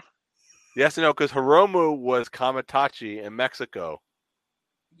and no. Yes and no, because Hiromu was Kamitachi in Mexico.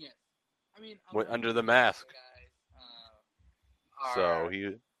 Yes, I mean went under the mask. Guys, so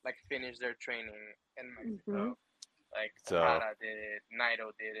he like finished their training in Mexico. Mm-hmm. Like Okada did it,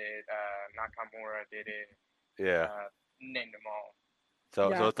 Naito did it, Nakamura did it. Yeah. Name them all.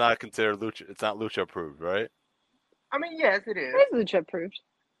 So it's not considered Lucha. It's not Lucha approved, right? I mean, yes, it is. It's Lucha approved.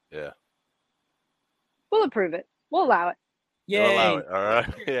 Yeah. We'll approve it. We'll allow it. Yeah. We'll allow it. All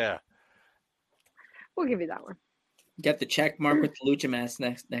right. Yeah. We'll give you that one. Get the check mark with the Lucha mask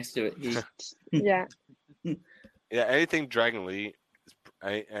next to it. Yeah. Yeah. Anything Dragon Lee.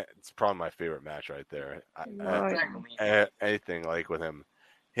 It's probably my favorite match right there. Anything like with him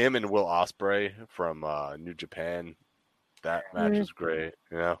and Will Ospreay from New Japan, that match is great.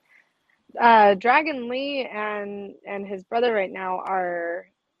 You know, Dragon Lee and his brother right now are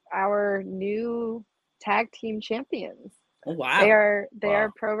our new tag team champions. Oh wow! They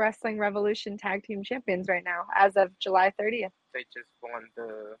are Pro Wrestling Revolution tag team champions right now, as of July 30th. They just won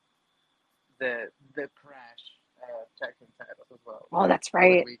the Crash tag team titles as well. Oh, that's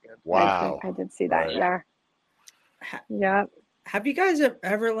right. Wow! I did see that. Right. Yeah. Yeah. Have you guys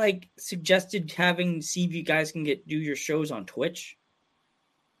ever like suggested see if you guys can do your shows on Twitch?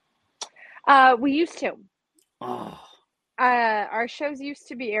 We used to. Oh. Our shows used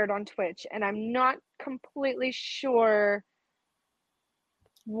to be aired on Twitch, and I'm not completely sure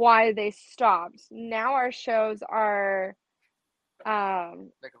why they stopped. Now our shows are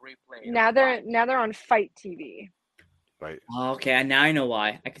like a replay. Now they're on Fight TV. Right. Okay, now I know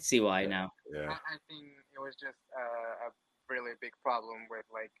why. I can see why now. Yeah. I think it was just a really big problem with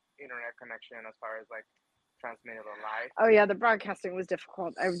like internet connection as far as like transmitting it live. Oh yeah, the broadcasting was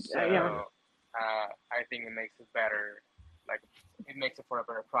difficult. Yeah. I think it makes it better. Like it makes it for a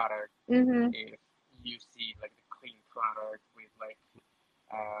better product if you see like the clean product with like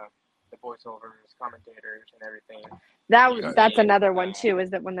the voiceovers, commentators, and everything. That's another one too. Is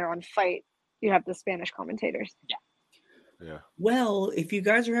that when they're on Fight, you have the Spanish commentators. Yeah. Yeah. Well, if you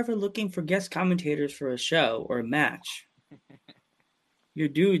guys are ever looking for guest commentators for a show or a match, your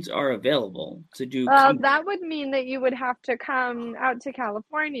dudes are available to do. Well, that would mean that you would have to come out to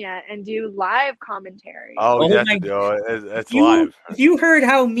California and do live commentary. Oh yes, it's live. If you heard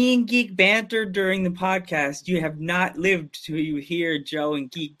how me and Geek bantered during the podcast, you have not lived to hear Joe and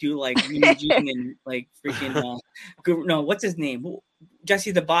Geek do like Mean Gene and like freaking no, what's his name?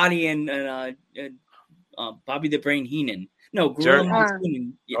 Jesse the Body and Bobby the Brain Heenan. No, Jerry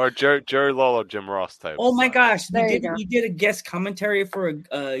Lawler, Jim Ross type. Oh my gosh, we did a guest commentary for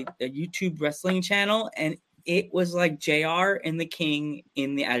a YouTube wrestling channel, and it was like JR and the King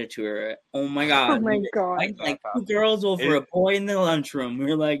in the Attitude Era. Oh my god! Oh my god! Like two girls over a boy in the lunchroom. We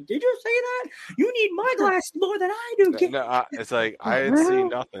were like, "Did you say that? You need my glasses more than I do." No, it's like I didn't see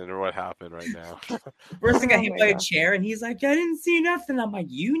nothing or what happened right now. First thing I hit by a chair, and he's like, "I didn't see nothing." I'm like,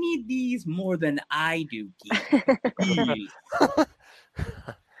 "You need these more than I do, Geek."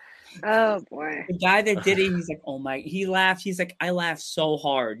 Oh boy! The guy that did it, he's like, "Oh my!" He laughed. He's like, "I laughed so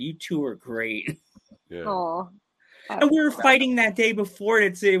hard. You two are great." Yeah. Oh. And we were fighting that day before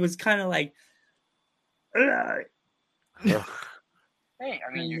it. It was kind of like, hey, I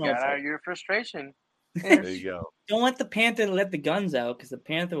mean, you got out your frustration. There you go. Don't let the Panther let the guns out, because the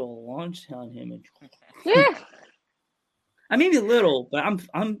Panther will launch on him. And... Yeah. I may be little, but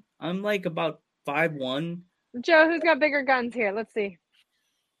I'm like about 5'1". Joe, who's got bigger guns here? Let's see.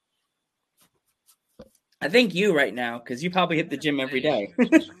 I think you right now, because you probably hit the gym every day.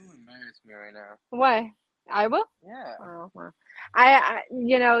 Me right now. Why? I will? Yeah. Oh, well. I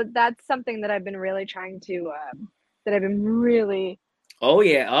that's something that I've been really trying to Oh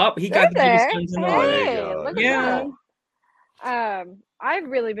yeah, he got the biggest guns in the world. Hey, look at that. I've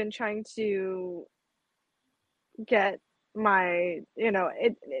really been trying to get my,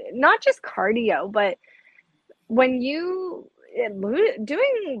 not just cardio, but when doing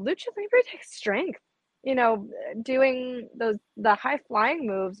lucha libre takes strength. Doing the high flying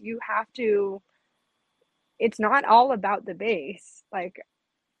moves, it's not all about the base. Like,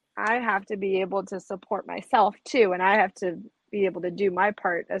 I have to be able to support myself too, and I have to be able to do my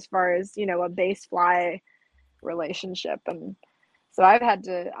part as far as, a base fly relationship. And so I've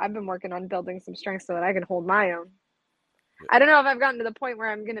been working on building some strength so that I can hold my own. I don't know if I've gotten to the point where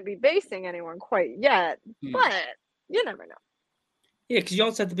I'm going to be basing anyone quite yet, but you never know. Yeah, because you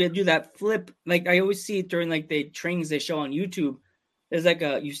also have to be able to do that flip. Like, I always see it during like the trainings they show on YouTube. There's like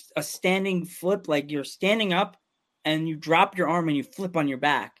a standing flip, like you're standing up and you drop your arm and you flip on your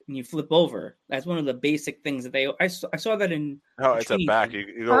back and you flip over. That's one of the basic things that I saw that in. No, it's a back.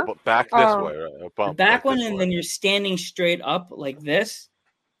 You go back this way, right? A bump, the back like one, and then you're standing straight up like this,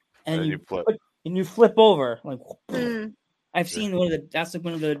 and you flip. And you flip over. Like, I've seen that's like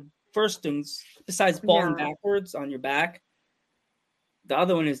one of the first things besides falling backwards on your back. The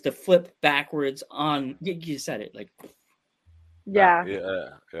other one is the flip backwards on. You said it, like. Yeah.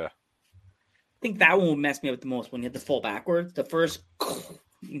 Yeah. I think that one would mess me up the most when you have to fall backwards. The first,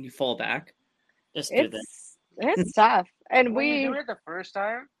 when you fall back. It's tough, and when you do it the first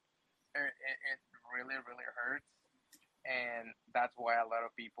time, it really, really hurts, and that's why a lot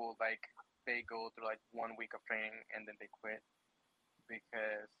of people they go through 1 week of training and then they quit,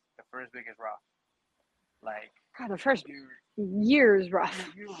 because the first week is rough. God, the first year is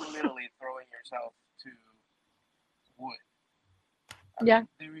rough. You're literally throwing yourself to wood. I mean,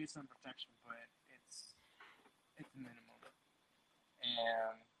 there is some protection, but it's minimal.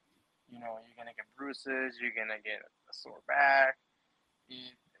 And, you're going to get bruises, you're going to get a sore back.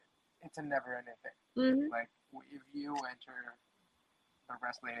 it's a never-ending thing. Mm-hmm. Like if you enter the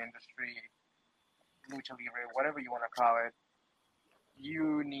wrestling industry, lucha libre, whatever you want to call it,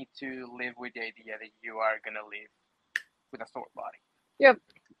 you need to live with the idea that you are gonna live with a sore body. Yep.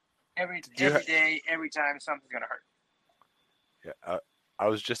 Every day, every time, something's gonna hurt. Yeah, I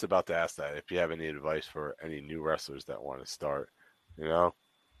was just about to ask that. If you have any advice for any new wrestlers that want to start, that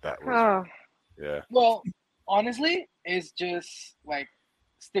was yeah. Well, honestly, it's just like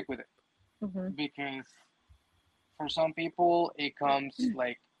stick with it, because for some people it comes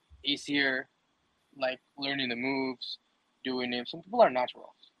like easier, like learning the moves, doing it. Some people are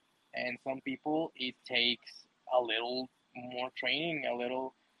naturals, and some people it takes a little more training, a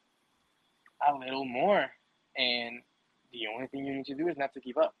little more, and the only thing you need to do is not to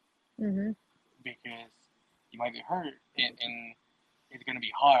give up, because you might get hurt and it's gonna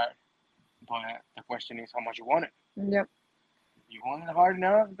be hard. But the question is how much you want it. Yep. If you want it hard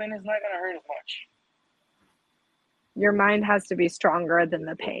enough, then it's not gonna hurt as much. Your mind has to be stronger than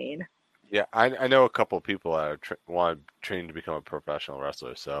the pain. Yeah, I know a couple of people that want to train to become a professional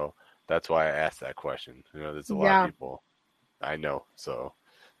wrestler, so that's why I asked that question. There's a lot of people I know, so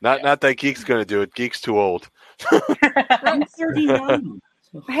not that Geek's gonna do it. Geek's too old. I'm 39.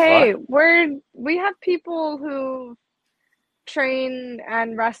 Hey, we have people who train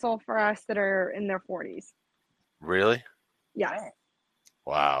and wrestle for us that are in their 40s. Really? Yes.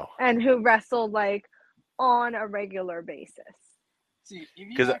 Wow. And who wrestle like on a regular basis. See,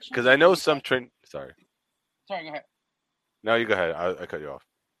 because I know some train. Sorry, go ahead. No, you go ahead. I cut you off.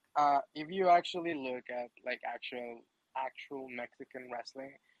 If you actually look at like actual Mexican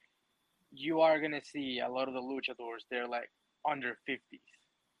wrestling, you are gonna see a lot of the luchadors. They're like under 50s,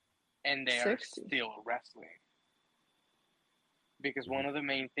 and they are still wrestling. Because one of the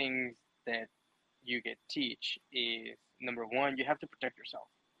main things that you get teach is, number one, you have to protect yourself.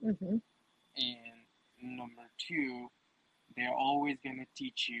 And number two, they're always going to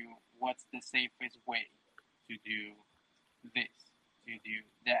teach you what's the safest way to do this, to do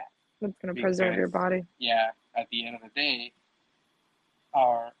that. It's going to preserve your body. Yeah, at the end of the day,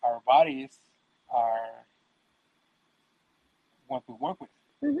 our bodies are what we work with.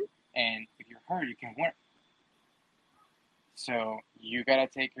 And if you're hurt, you can work. So you gotta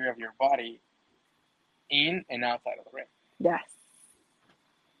take care of your body in and outside of the ring. Yes.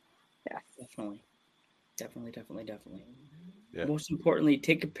 Definitely. Yeah. Most importantly,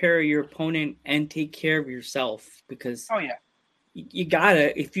 take care of your opponent and take care of yourself, because you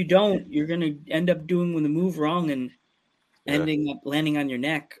gotta. If you don't, you're gonna end up doing the move wrong and ending up landing on your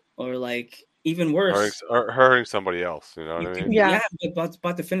neck, or like even worse, hurting somebody else. You know what I mean? Yeah.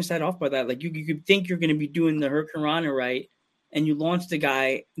 About to finish that off by that. Like you could think you're gonna be doing the Hurricanrana right, and you launch the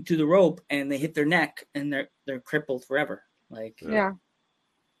guy to the rope and they hit their neck and they're crippled forever. Like so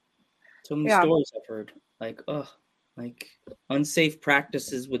many stories I've heard. Like like unsafe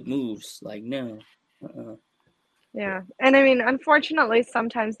practices with moves. Like no. Yeah, and I mean, unfortunately,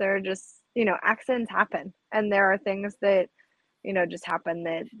 sometimes there are just accidents happen, and there are things that just happen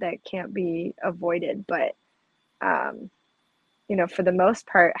that can't be avoided. But for the most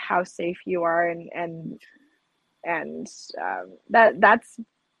part, how safe you are and that's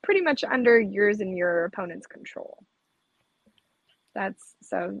pretty much under yours and your opponent's control. That's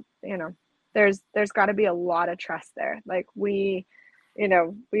so there's got to be a lot of trust there. Like we've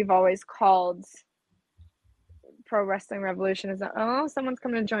always called Pro Wrestling Revolution as someone's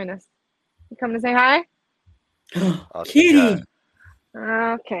coming to join us. You coming to say hi? Kitty.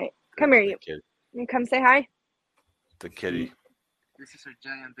 Okay, come here, you come say hi. The kitty. This is her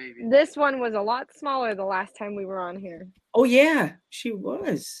giant baby. This one was a lot smaller the last time we were on here. Oh yeah, she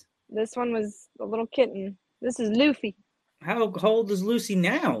was. This one was a little kitten. This is Luffy. How old is Lucy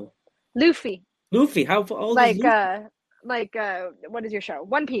now? Luffy, how old is Luffy? What is your show?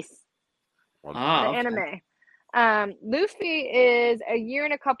 One Piece. The anime. Luffy is a year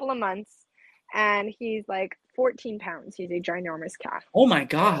and a couple of months, and he's like 14 pounds. He's a ginormous cat. Oh my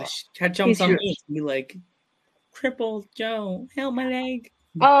gosh. Cat jumps on me and be like, crippled Joe, help my leg.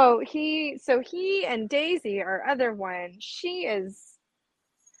 Oh, he and Daisy, our other one, it's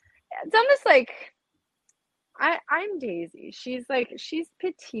almost like I'm Daisy. She's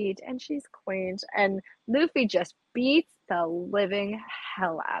petite and she's quaint, and Luffy just beats the living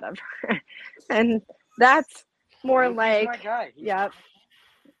hell out of her. And that's more like, yep.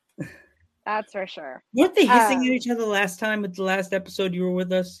 That's for sure. Weren't they hissing at each other last time at the last episode you were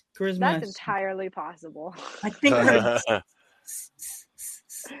with us, Charisma? That's entirely possible. I think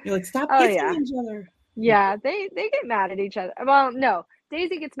you're like, stop hissing at each other. Yeah, they get mad at each other. Well, no,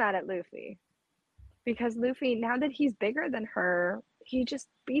 Daisy gets mad at Luffy because Luffy, now that he's bigger than her, he just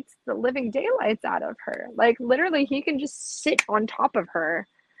beats the living daylights out of her. Like literally he can just sit on top of her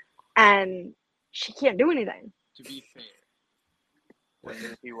and she can't do anything. To be fair, when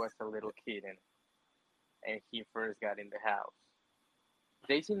he was a little kid and he first got in the house,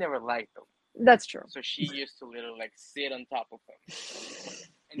 Daisy never liked him. That's true. So she used to literally like sit on top of him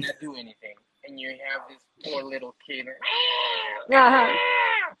and not do anything. And you have this poor little kid. Uh-huh.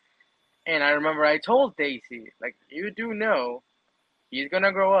 And I remember I told Daisy, like, you do know he's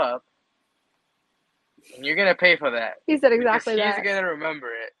gonna grow up and you're gonna pay for that. He said exactly that. He's gonna remember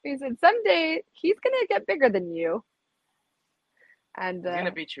it. He said someday he's gonna get bigger than you. And he's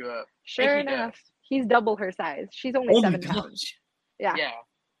gonna beat you up. Sure enough. He's double her size. She's only 7 pounds. Yeah.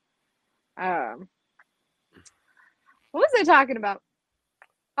 What was I talking about?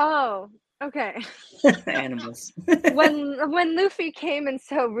 Oh, okay. Animals. when Luffy came and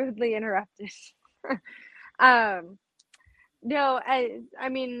so rudely interrupted. No, I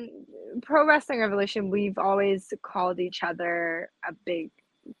mean, Pro Wrestling Revolution, we've always called each other a big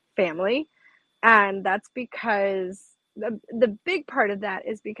family. And that's because the big part of that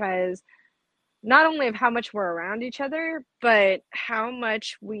is because not only of how much we're around each other, but how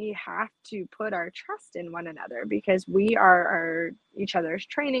much we have to put our trust in one another, because we are each other's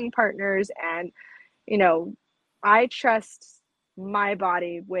training partners. And, you know, I trust my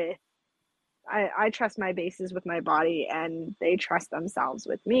body with, I trust my bases with my body, and they trust themselves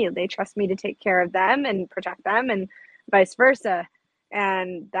with me. They trust me to take care of them and protect them, and vice versa.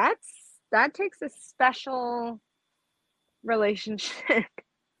 And that takes a special relationship.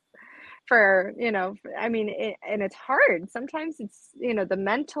 For, you know, I mean, and it's hard. Sometimes it's, you know, the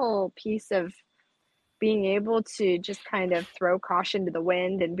mental piece of being able to just kind of throw caution to the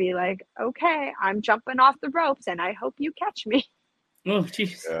wind and be like, okay, I'm jumping off the ropes and I hope you catch me. Oh,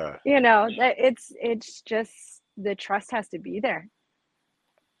 jeez. You know, that it's just the trust has to be there.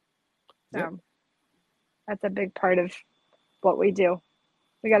 So that's a big part of what we do.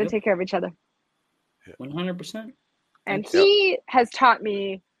 We got to take care of each other. 100%. And he has taught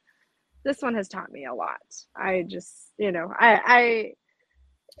me. This one has taught me a lot. I just, you know, I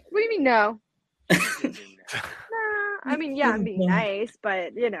what do you mean no? I mean, yeah, I'm being nice,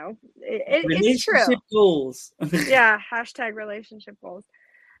 but, you know, it's true. Relationship goals. Yeah, hashtag relationship goals.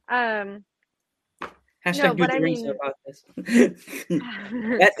 Hashtag no, but I mean, about this.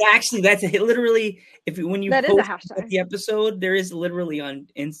 that's literally, when you that post is a hashtag. the episode, there is literally on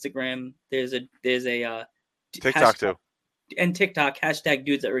Instagram, there's a TikTok too. And TikTok, hashtag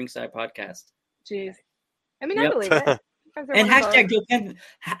Dudes at Ringside Podcast. Jeez. I mean, I believe it. And hashtag Joe Panther.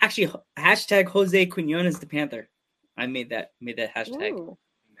 Actually, hashtag Jose Quinones the Panther. I made that hashtag. Ooh.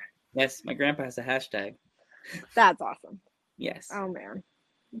 Yes, my grandpa has a hashtag. That's awesome. Yes. Oh man.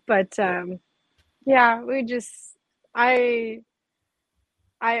 But yeah, we just I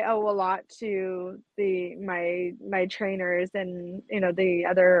owe a lot to my trainers and, you know, the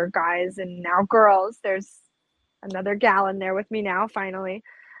other guys and now girls. There's another gal in there with me now, finally,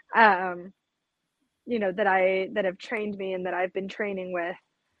 you know, that have trained me and that I've been training with.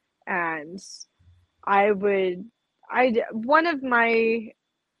 And one of my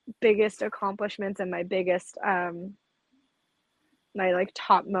biggest accomplishments and my biggest, my like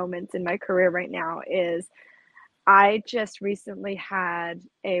top moments in my career right now is I just recently had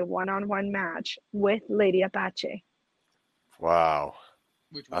a one-on-one match with Lady Apache. Wow.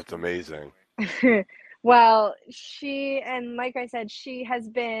 That's amazing. Well, and like I said, she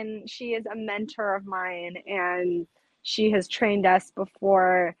is a mentor of mine, and she has trained us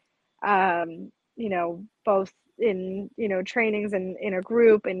before, you know, both in, you know, trainings and in a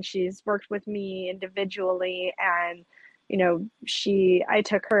group, and she's worked with me individually. And, you know, I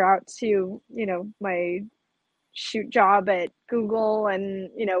took her out to, you know, my shoot job at Google, and,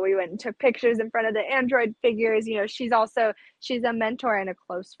 you know, we went and took pictures in front of the Android figures. You know, she's a mentor and a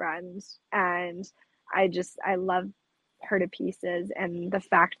close friend, and I love her to pieces. And the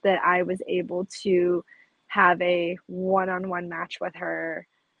fact that I was able to have a one-on-one match with her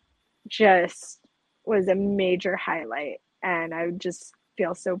just was a major highlight. And I just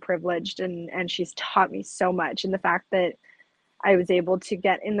feel so privileged, and she's taught me so much. And the fact that I was able to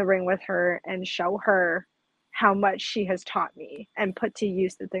get in the ring with her and show her how much she has taught me and put to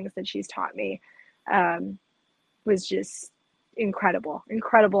use the things that she's taught me was just incredible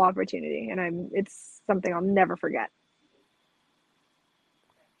opportunity. And it's something I'll never forget.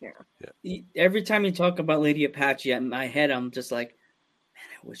 Yeah. Every time you talk about Lady Apache, in my head, I'm just like, man,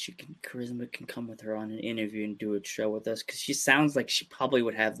 I wish Charisma can come with her on an interview and do a show with us, because she sounds like she probably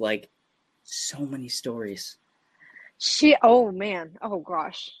would have like so many stories. Oh man, oh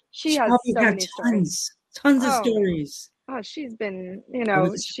gosh, she has so many stories. Tons of stories. Oh, she's been,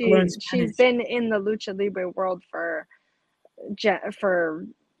 she's been in the lucha libre world for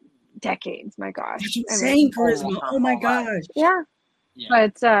decades. My gosh, That's insane charisma. Oh my gosh. Yeah.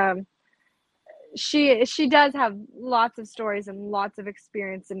 But she does have lots of stories and lots of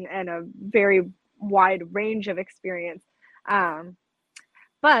experience and a very wide range of experience.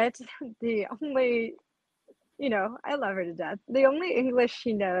 But the only, I love her to death. The only English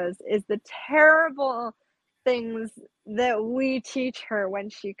she knows is the terrible things that we teach her when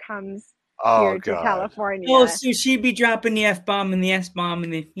she comes here to California. Oh, so she'd be dropping the F-bomb and the S-bomb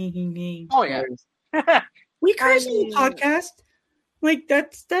and the Oh, yeah. We curse in the podcast. Like,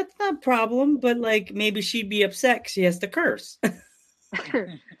 that's not a problem, but, like, maybe she'd be upset 'cause she has to curse.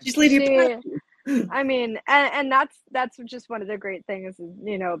 She's Lady I mean, and that's just one of the great things,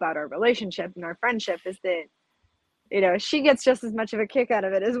 about our relationship and our friendship is that, she gets just as much of a kick out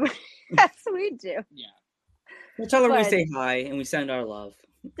of it as we do. Yeah. We'll tell her we say hi and we send our love.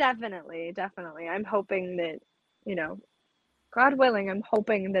 Definitely. I'm hoping that, God willing, I'm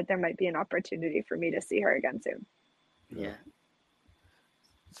hoping that there might be an opportunity for me to see her again soon. Yeah.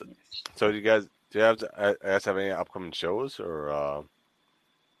 So do you guys have any upcoming shows or? Oh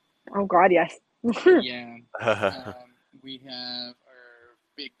God, yes. Yeah. We have our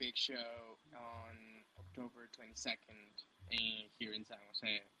big show on October 22nd here in San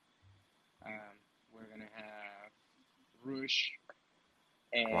Jose. We're gonna have Rush,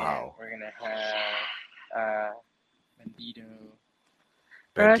 and we're gonna have Bandito.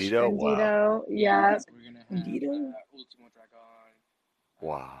 Bandito, wow. Yeah. We're gonna have Ultimo Dragon.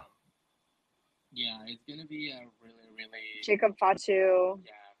 Wow. Yeah, it's gonna be a really Jacob Fatu.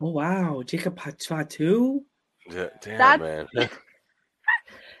 Yeah. Oh wow, Jacob Fatu. Yeah, damn, man. That's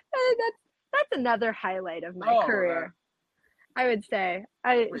another highlight of my career. I would say.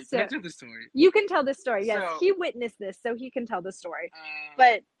 Wait, can I tell the story? You can tell the story. Yes, he witnessed this, so he can tell the story.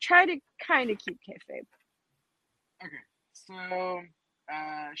 But try to kind of keep kayfabe. Okay, so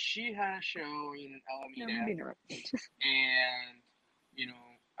she had a show in Alameda, and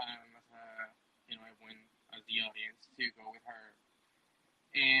I went as the audience to go with her,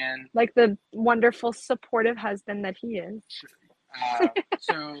 and like the wonderful supportive husband that he is.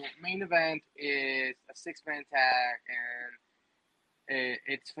 So main event is a 6-man tag, and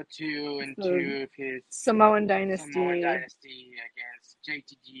it's Fatu and two of his Samoan Dynasty against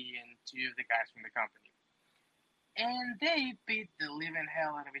JTG and two of the guys from the company. And they beat the living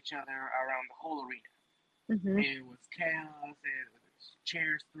hell out of each other around the whole arena. Mm-hmm. It was chaos. It was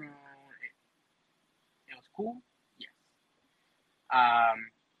chairs thrown. It was cool. Yes.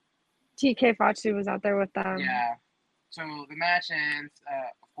 TK Fatu was out there with them. Yeah. So the match ends.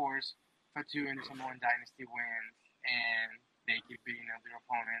 Of course, Fatu and the Samoan Dynasty wins, and they keep beating up their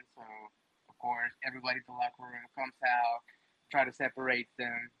opponents. So, of course, everybody in the locker room comes out, try to separate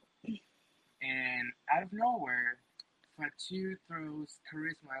them. And out of nowhere, Fatu throws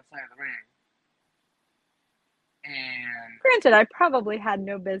Charisma outside of the ring. And granted, I probably had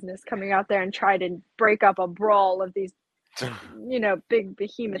no business coming out there and try to break up a brawl of these, big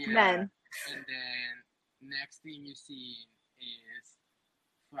behemoth men. And then next thing you see is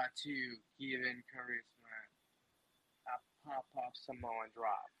Fatu giving Charisma a pop-up Samoan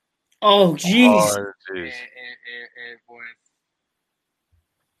drop. Oh, jeez. It was,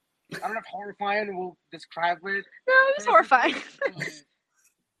 I don't know if horrifying will describe it. No, it was horrifying.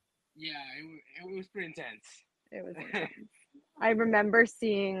 Yeah, it was pretty intense. It was intense. I remember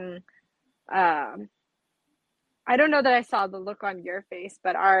seeing, I don't know that I saw the look on your face,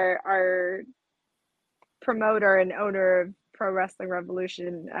 but our promoter and owner of Pro Wrestling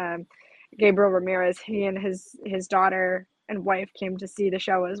Revolution, Gabriel Ramirez, he and his daughter and wife came to see the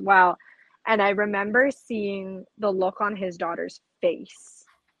show as well. And I remember seeing the look on his daughter's face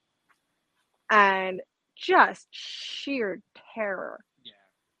and just sheer terror. Yeah.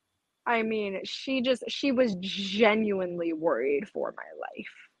 I mean, she was genuinely worried for my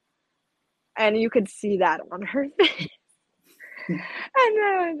life. And you could see that on her face. And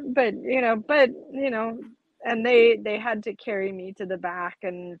and they had to carry me to the back,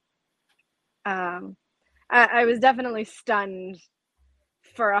 and I was definitely stunned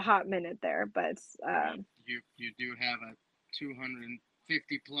for a hot minute there, but you do have a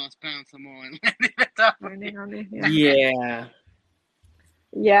 250 plus pound Samoan landing on me. Yeah.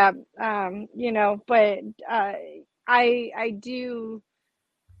 Yeah. But I do,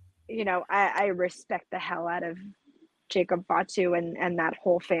 I respect the hell out of Jacob Fatu and that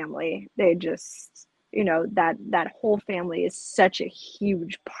whole family. They just, that whole family is such a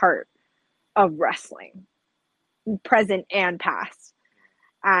huge part of wrestling, present and past.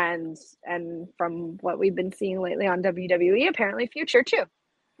 and from what we've been seeing lately on WWE, apparently future too.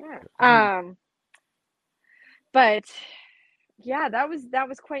 But yeah, that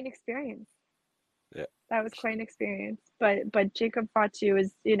was quite an experience. Yeah, that was quite an experience. But Jacob Fatu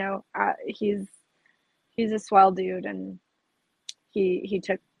is, he's a swell dude, and he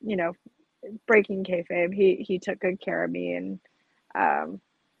took, breaking kayfabe, he took good care of me,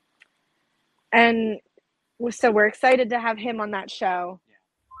 and so we're excited to have him on that show,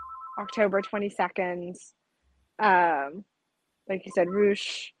 October 22nd. Like you said,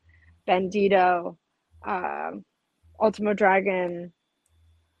 Roosh, Bandito, Ultimo Dragon.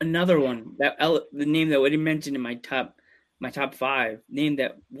 Another one the name that I didn't mention in my top 5, name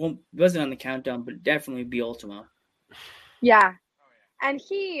that wasn't on the countdown, but definitely be Ultimo. Yeah, and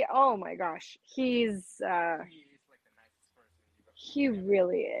oh my gosh, he's he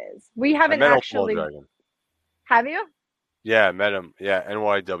really is. We haven't actually. Have you? Yeah, I met him. Yeah,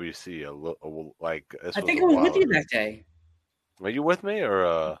 NYWC. I think I was with you that day. Were you with me, or?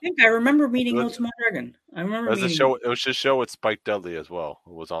 I think I remember meeting Ultimo Dragon. I remember meeting him. It was a show with Spike Dudley as well.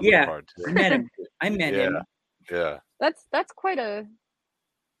 It was on the card too. I met him. Yeah. That's quite a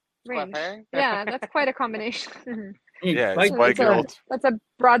range. Yeah, that's quite a combination. Yeah, that's a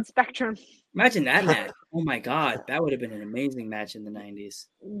broad spectrum. Imagine that match. Oh my God, that would have been an amazing match in the 90s.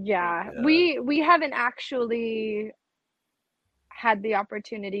 Yeah. We haven't actually had the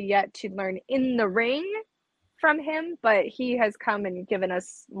opportunity yet to learn in the ring from him, but he has come and given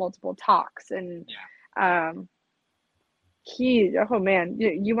us multiple talks, and oh man,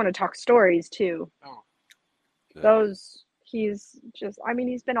 you want to talk stories too. He's just,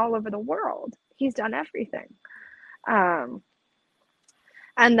 he's been all over the world. He's done everything.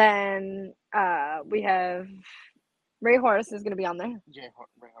 And then we have Ray Horace is going to be on there.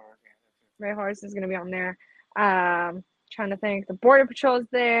 Ray Horace is going to be on there. Trying to think. The Border Patrol is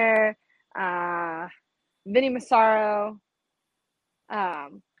there. Vinny Massaro.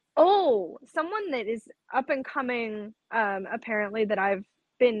 Someone that is up and coming, apparently, that I've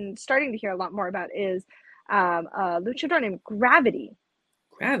been starting to hear a lot more about is a luchador named Gravity.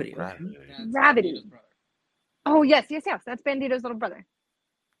 Gravity. Oh, yes. That's Bandito's little brother.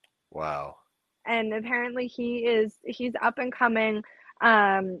 Wow. And apparently he's up and coming.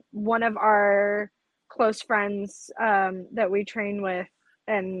 One of our close friends that we train with,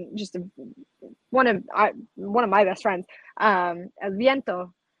 and just one of my best friends, El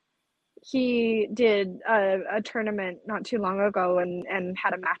Viento, he did a tournament not too long ago and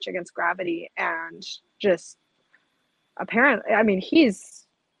had a match against Gravity, and just apparently, he's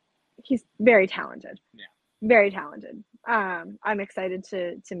very talented. Yeah. Very talented. I'm excited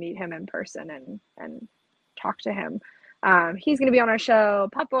to meet him in person and talk to him. He's going to be on our show.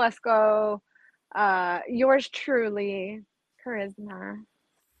 Papalesco, yours truly, Charisma.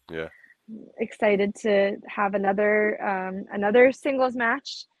 Yeah. Excited to have another singles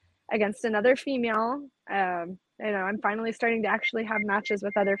match against another female. I'm finally starting to actually have matches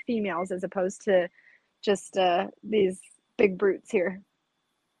with other females as opposed to just these big brutes here.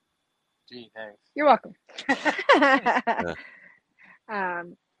 Gee, thanks. You're welcome.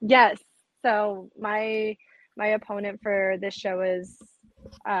 Yes. So my opponent for this show is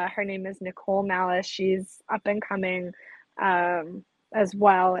her name is Nicole Malice. She's up and coming as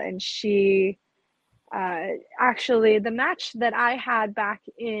well, and she actually, the match that I had back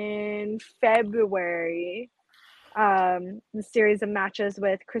in February, the series of matches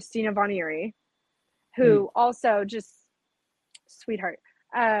with Christina Von Eerie, who also just sweetheart.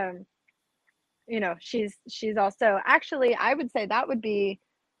 She's also, actually, I would say that would be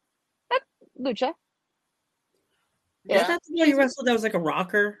Lucha. Yeah, that's the one you wrestled that was like a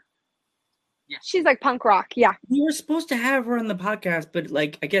rocker. Yeah, she's like punk rock. Yeah, we were supposed to have her on the podcast, but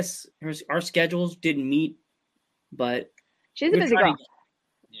like I guess our schedules didn't meet. But she's a busy girl.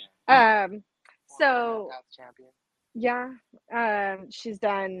 Yeah. So yeah, she's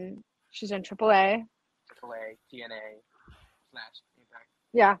done AAA, TNA, Impact.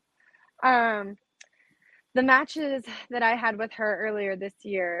 Yeah. The matches that I had with her earlier this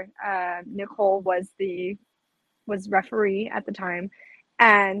year, Nicole was referee at the time,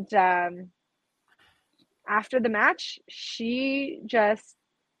 and after the match, she just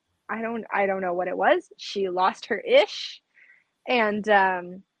I don't know what it was. She lost her ish, and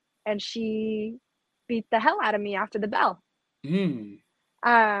she beat the hell out of me after the bell.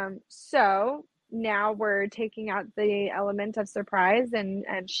 So now we're taking out the element of surprise, and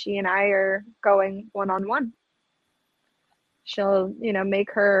she and I are going one-on-one. She'll,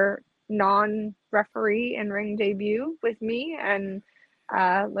 make her non-referee in-ring debut with me, and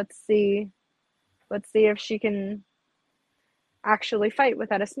let's see if she can actually fight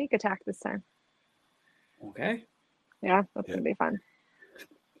without a sneak attack this time. Okay. Yeah, that's gonna be fun.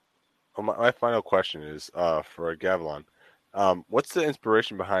 Well, my final question is for Gavilan. What's the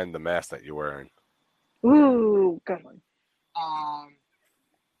inspiration behind the mask that you're wearing? Ooh, good one.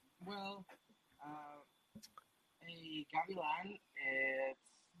 Well, a gavilan is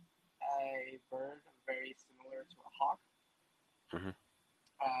a bird very similar to a hawk. Mhm.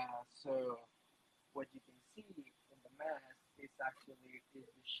 So what you can see in the mask is actually the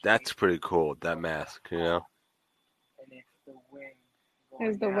That's shape pretty cool. That mask, you know. and it's the wing.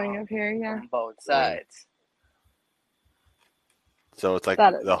 There's the wing up here, yeah. On both sides. So it's like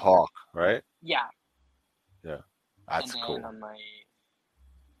That is- the hawk, right? Yeah. Yeah, that's and then cool. on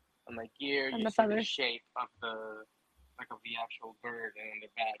my gear, And you the see the feathers. shape of the actual bird, and on the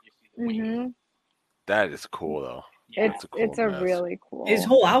back you see the wing. Mm-hmm. That is cool, though. Yeah. It's a mask. really cool. His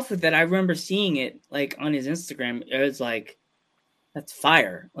whole outfit that I remember seeing it like on his Instagram, it was like, that's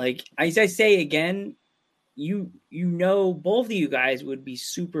fire. Like as I say again, you know both of you guys would be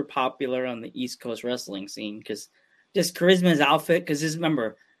super popular on the East Coast wrestling scene because just Charisma's outfit. Because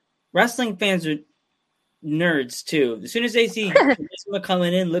remember, wrestling fans are nerds too. As soon as they see Charisma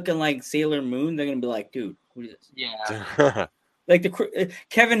coming in looking like Sailor Moon, they're gonna be like, "Dude, who is this?" Yeah. Like the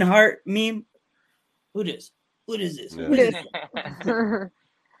Kevin Hart meme. Who this? What is this? Yeah. Who this?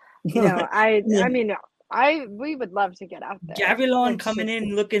 No, I mean, we would love to get out there. Gavilan It's coming just-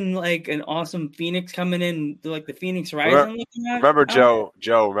 in looking like an awesome Phoenix coming in like the Phoenix Rising. looking at. Remember, Oh,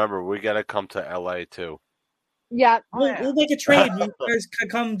 Joe. Remember, we gotta come to LA too. Yeah. We'll make a trade. You guys could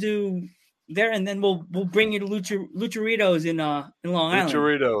come to there, and then we'll bring you to Lucharitos in Long Island.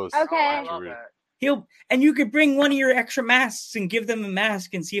 Lucharitos. Okay. And you could bring one of your extra masks and give them a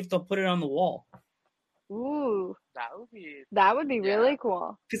mask and see if they'll put it on the wall. Ooh, That would be really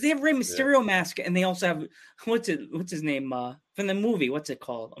cool. Because they have Rey Mysterio mask, and they also have what's his name from the movie? What's it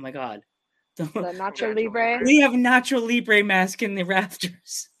called? Oh my god, The Nacho Libre. we have Nacho Libre mask in the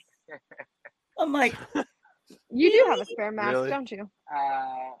rafters. I'm like, You do have a spare mask, Really? don't you?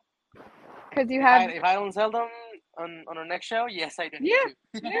 Because you have- if I don't sell them on our next show, yes, I do.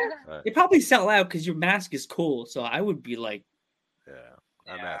 Yeah. they probably sell out because your mask is cool. So I would be like, Yeah,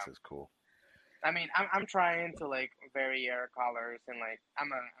 that mask is cool. I mean, I'm trying to like vary our colors, and like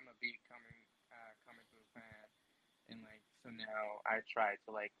I'm a big comic book fan, and like so now I try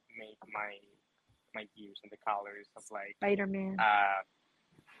to like make my gears and the colors of like Spider-Man.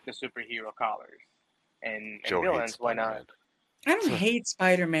 the superhero colors and Joe villains. hates Why Spider-Man. not? I don't hate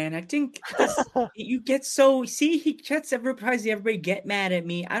Spider-Man. I think you get so he gets everybody get mad at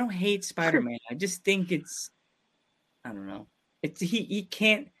me. I don't hate Spider-Man. I just think I don't know. He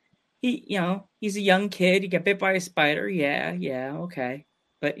can't. He's a young kid. He got bit by a spider. Yeah, okay.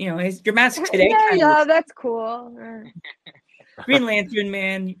 But your mask today. Yeah, that's cool. Green Lantern,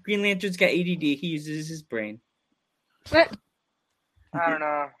 man. Green Lantern's got ADD. He uses his brain. What? I don't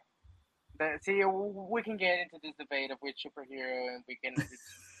know. See, we can get into this debate of which superhero, and we can.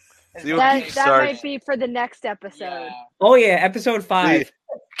 See, that might be for the next episode. Yeah. Oh yeah, episode 5.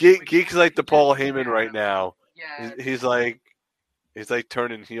 Geek's like the Paul Heyman right now. Yeah. He's like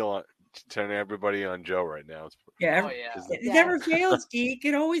turning heel, turning everybody on Joe right now. Yeah, Oh, yeah. it never fails, Geek.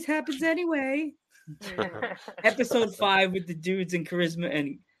 It always happens anyway. Episode 5 with the dudes and Charisma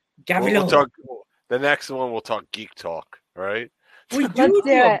and Gavilan. We'll talk. The next one we'll talk geek talk. All right. We Let's do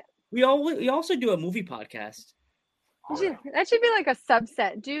it. We also do a movie podcast. That should be like a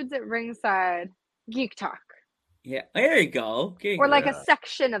subset. Dudes at ringside, geek talk, Yeah, there you go. or like a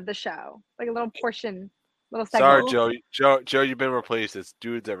section of the show, like a little portion, little Sorry, segment. Joe, you've been replaced. It's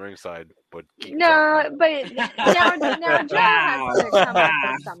dudes at ringside, but geek No, but now Joe has to come up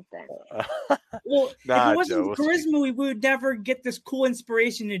with something. Well, Nah, if it wasn't Joe, for Charisma, we would never get this cool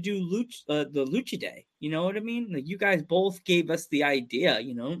inspiration to do the Lucha Day. You know what I mean? Like you guys both gave us the idea.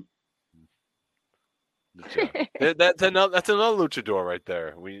 That's another luchador right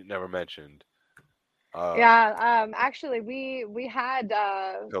there. We never mentioned. Actually, we had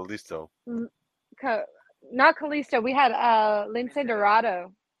Kalisto. not Kalisto. We had Lince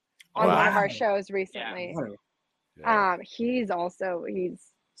Dorado on one of Wow. our shows recently. Yeah. He's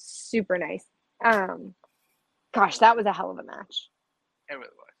super nice. Gosh, that was a hell of a match. It really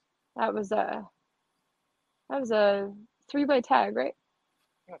was. That was a 3-way tag, right?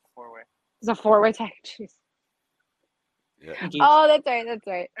 It was a 4-way. It was a 4-way tag. Jeez. Yeah. Oh, that's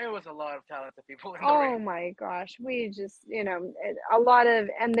right. It was a lot of talented people in the Oh ring. my gosh, we just a lot of,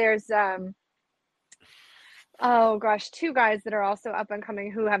 and there's oh gosh, 2 guys that are also up and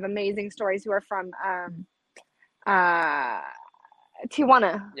coming who have amazing stories who are from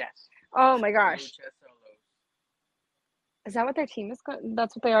Tijuana. Yes. Oh my gosh. Lucha Solos. Is that what their team is called?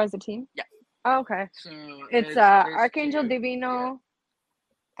 That's what they are as a team? Yeah. Oh, okay. So It's there's Archangel two- Divino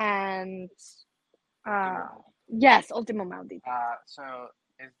and yes, Ultimo Maldito. So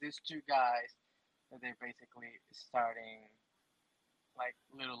it's these two guys that they're basically starting like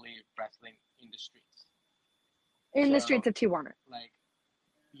Little League wrestling in the streets. In the streets of Tijuana. Like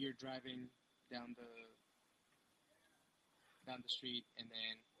you're driving down the street and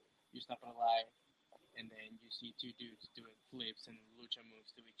then you stop at a light and then you see two dudes doing flips and lucha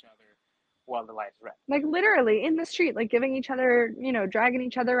moves to each other while the light's red. Like literally in the street, like giving each other, dragging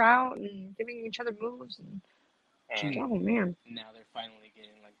each other out and giving each other moves. And oh man! now they're finally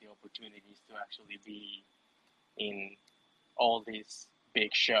getting like the opportunities to actually be in all these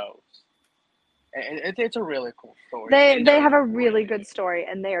big shows. It's a really cool story. They have a really good story,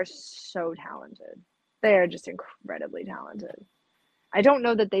 and they are so talented. They are just incredibly talented. I don't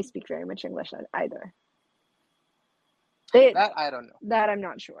know that they speak very much English either. That I don't know. That I'm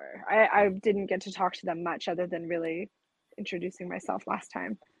not sure. I didn't get to talk to them much other than really introducing myself last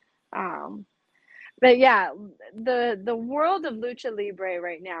time. But yeah, the world of Lucha Libre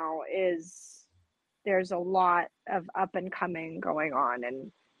right now there's a lot of up and coming going on,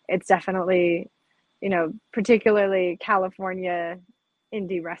 and it's definitely, particularly California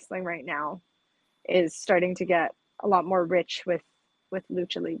indie wrestling right now is starting to get a lot more rich with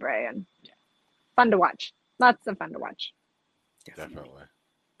Lucha Libre, and fun to watch. Lots of fun to watch. Definitely.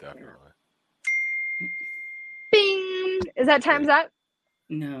 Bing! Is that time's up?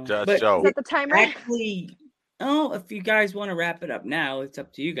 No. Just but Joe. Is that the timer? Actually, if you guys want to wrap it up now, it's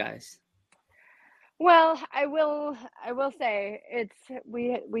up to you guys. Well, I will say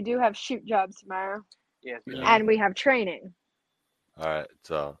we do have shoot jobs tomorrow. Yes. And we have training. All right,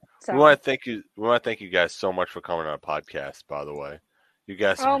 so we want to thank you. We want to thank you guys so much for coming on our podcast. By the way, you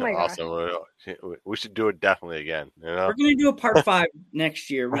guys are awesome. We should do it definitely again. We're gonna do a part 5 next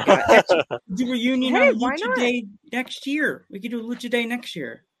year. We got do reunion on Lucha Day next year. We could do Lucha Day next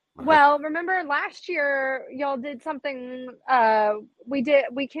year. Well, remember last year y'all did something. We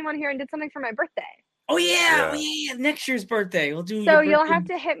came on here and did something for my birthday. Oh yeah. Next year's birthday. We'll do. So you'll have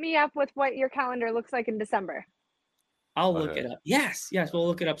to hit me up with what your calendar looks like in December. I'll look it up. Yes, we'll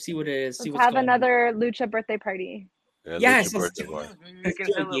look it up. See what it is. Let's have another Lucha birthday party. Yeah, yes, we can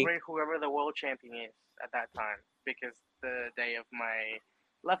celebrate whoever the world champion is at that time, because the day of my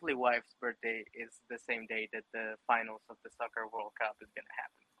lovely wife's birthday is the same day that the finals of the Soccer World Cup is going to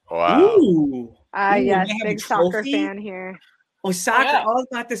happen. Wow. Ooh, yes, big soccer fan here. Oh, soccer! I was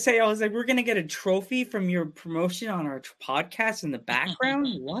about to say, I was like, we're gonna get a trophy from your promotion on our podcast in the background.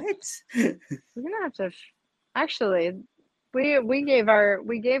 What? We're gonna have to. Actually, we gave our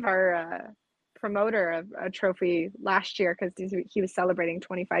promoter a trophy last year because he was celebrating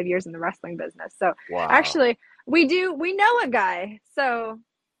 25 years in the wrestling business. So actually, we know a guy. So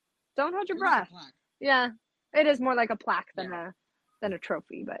don't hold your breath. Yeah, it is more like a plaque than a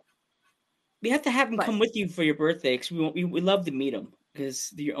trophy, but. We have to have him come with you for your birthday because we love to meet him because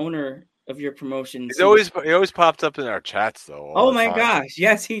the owner of your promotion. He always pops up in our chats though. Oh my gosh,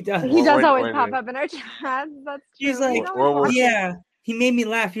 yes he does. He does always pop up in our chats. That's true. He's like, he made me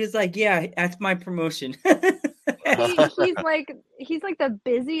laugh. He was like, yeah, that's my promotion. he's like the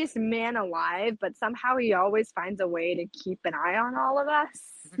busiest man alive, but somehow he always finds a way to keep an eye on all of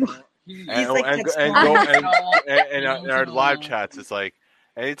us. And our live chats, it's like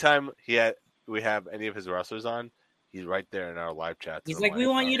anytime we have any of his wrestlers on, he's right there in our live chat. He's like, we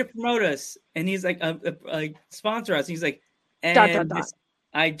want you to promote us. And he's like, sponsor us. He's like, and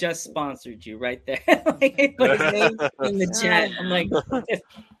I just sponsored you right there. Like, he put his name in the chat. I'm like,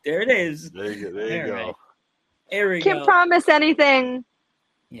 there it is. There you go. Right. There we Can't go. promise anything.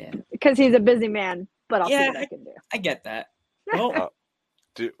 Yeah. Because he's a busy man, but I'll see what I can do. I get that.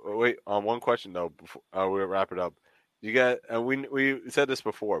 Wait, one question though, before we wrap it up. You guys, we said this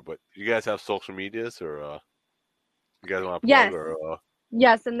before, but you guys have social medias, or you guys want to plug? Yes. Or,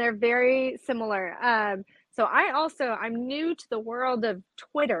 yes, and they're very similar. So I'm new to the world of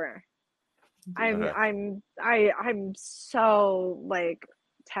Twitter. I'm so like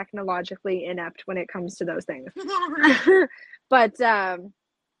technologically inept when it comes to those things. But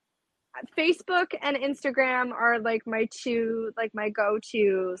Facebook and Instagram are like my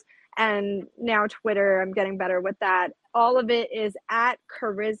go-tos. And now Twitter, I'm getting better with that. All of it is at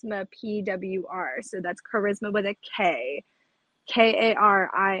Charisma PWR. So that's Charisma with a K.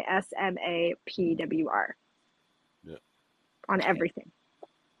 KARISMA PWR. Yeah. On everything.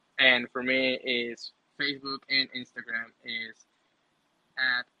 And for me is Facebook and Instagram is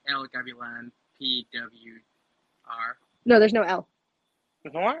at El Gavilan PWR. No, there's no L.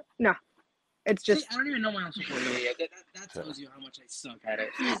 There's no what? No. It's just I don't even know my own social media. That tells you how much I suck at it.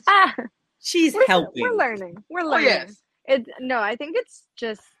 She's helping. We're learning. We're Oh, learning. yes. I think it's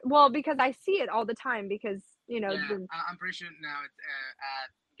just because I see it all the time because Yeah, I'm pretty sure now it's at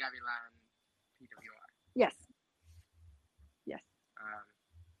Gavilan PWR. Yes.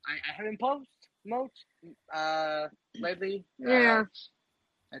 I haven't posted much lately. Yeah.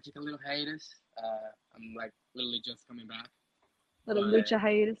 I took a little hiatus. I'm like literally just coming back. Little But, lucha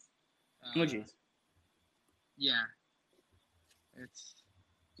hiatus. Oh, jeez. Yeah. It's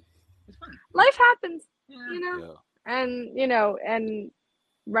fun. Life happens, Yeah. and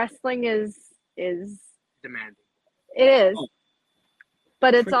wrestling is Demanding. it is, Oh.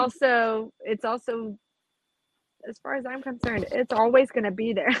 but it's Pretty- also as far as I'm concerned, it's always going to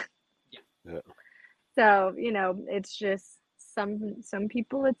be there. Yeah. So it's just some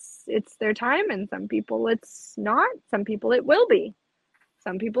people it's their time, and some people it's not. Some people it will be.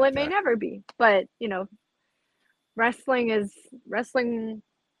 Some people it may never be. But wrestling is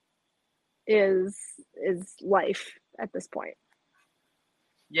life at this point.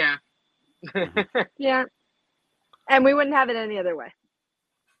 Yeah. Yeah, and we wouldn't have it any other way.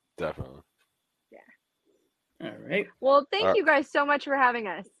 Definitely. All right. Well, thank you guys so much for having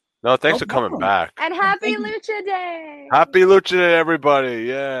us, No, thanks No for coming problem. back. and happy Thank you. Lucha Day. Happy Lucha Day, everybody.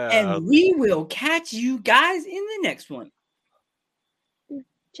 Yeah. And we will catch you guys in the next one.